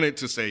still wanted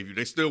to save you.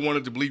 They still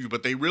wanted to believe you,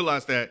 but they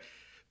realized that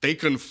they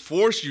couldn't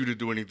force you to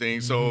do anything.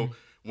 So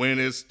when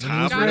it's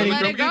time for gotta Him to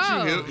let come it get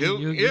go. you,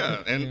 he'll You-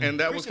 and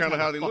that was Christians kind of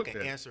have how a they looked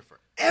fucking at it. answer for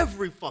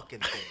every fucking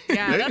thing.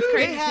 yeah, that's do.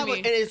 crazy They to have, me.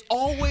 and it's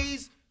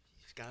always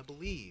you just gotta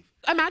believe.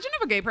 Imagine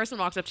if a gay person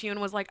walks up to you and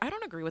was like, I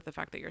don't agree with the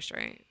fact that you're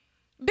straight.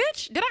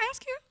 Bitch, did I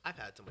ask you? I've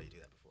had somebody do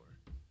that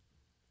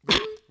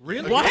before.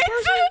 Really? What?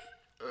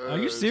 Are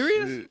you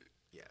serious?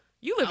 Yeah.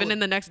 You living in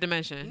the next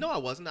dimension. No, I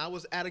wasn't. I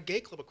was at a gay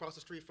club across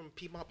the street from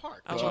Piedmont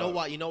Park. But Oh. you know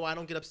why? You know why I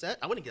don't get upset?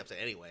 I wouldn't get upset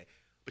anyway.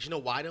 But you know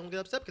why I don't get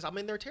upset? Because I'm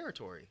in their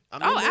territory.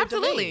 I'm Oh, in their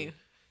absolutely. domain.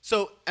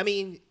 So I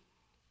mean,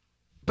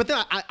 but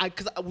then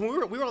because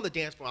when we were on the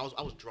dance floor,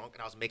 I was drunk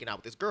and I was making out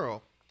with this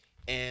girl,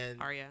 and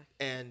Aria.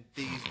 and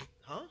these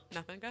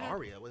Nothing, go ahead.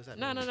 Aria, what does that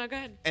No, mean? no, go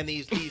ahead. And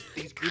these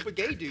group of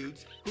gay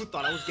dudes who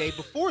thought I was gay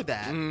before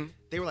that,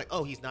 they were like,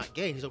 "Oh, he's not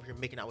gay. He's over here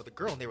making out with a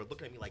girl." And they were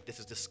looking at me like, "This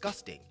is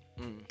disgusting."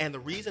 And the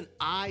reason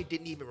I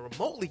didn't even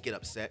remotely get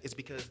upset is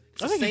because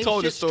it's I the think you same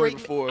told shit this story straight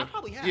men- before. I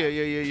probably have. Yeah.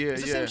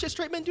 It's the same shit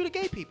straight men do to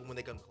gay people when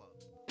they go to clubs.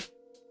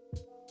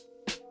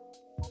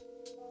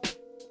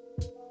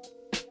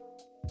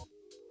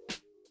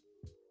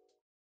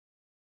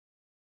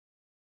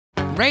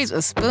 Raise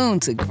a spoon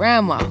to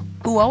Grandma,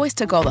 who always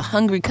took all the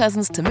hungry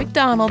cousins to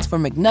McDonald's for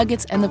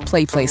McNuggets and the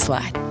Play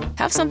Slide.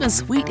 Have something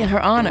sweet in her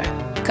honor.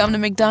 Come to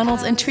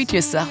McDonald's and treat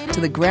yourself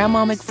to the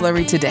Grandma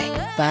McFlurry today.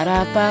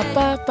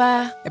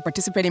 Ba-da-ba-ba-ba. At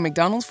participating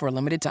McDonald's for a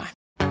limited time.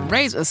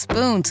 Raise a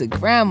spoon to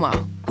Grandma,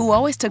 who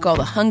always took all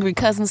the hungry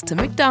cousins to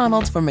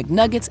McDonald's for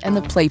McNuggets and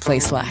the Play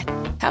Slide.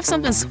 Have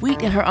something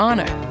sweet in her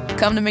honor.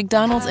 Come to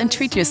McDonald's and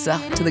treat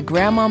yourself to the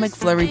Grandma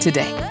McFlurry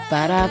today.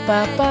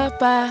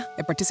 Ba-da-ba-ba-ba.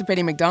 At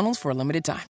participating McDonald's for a limited time.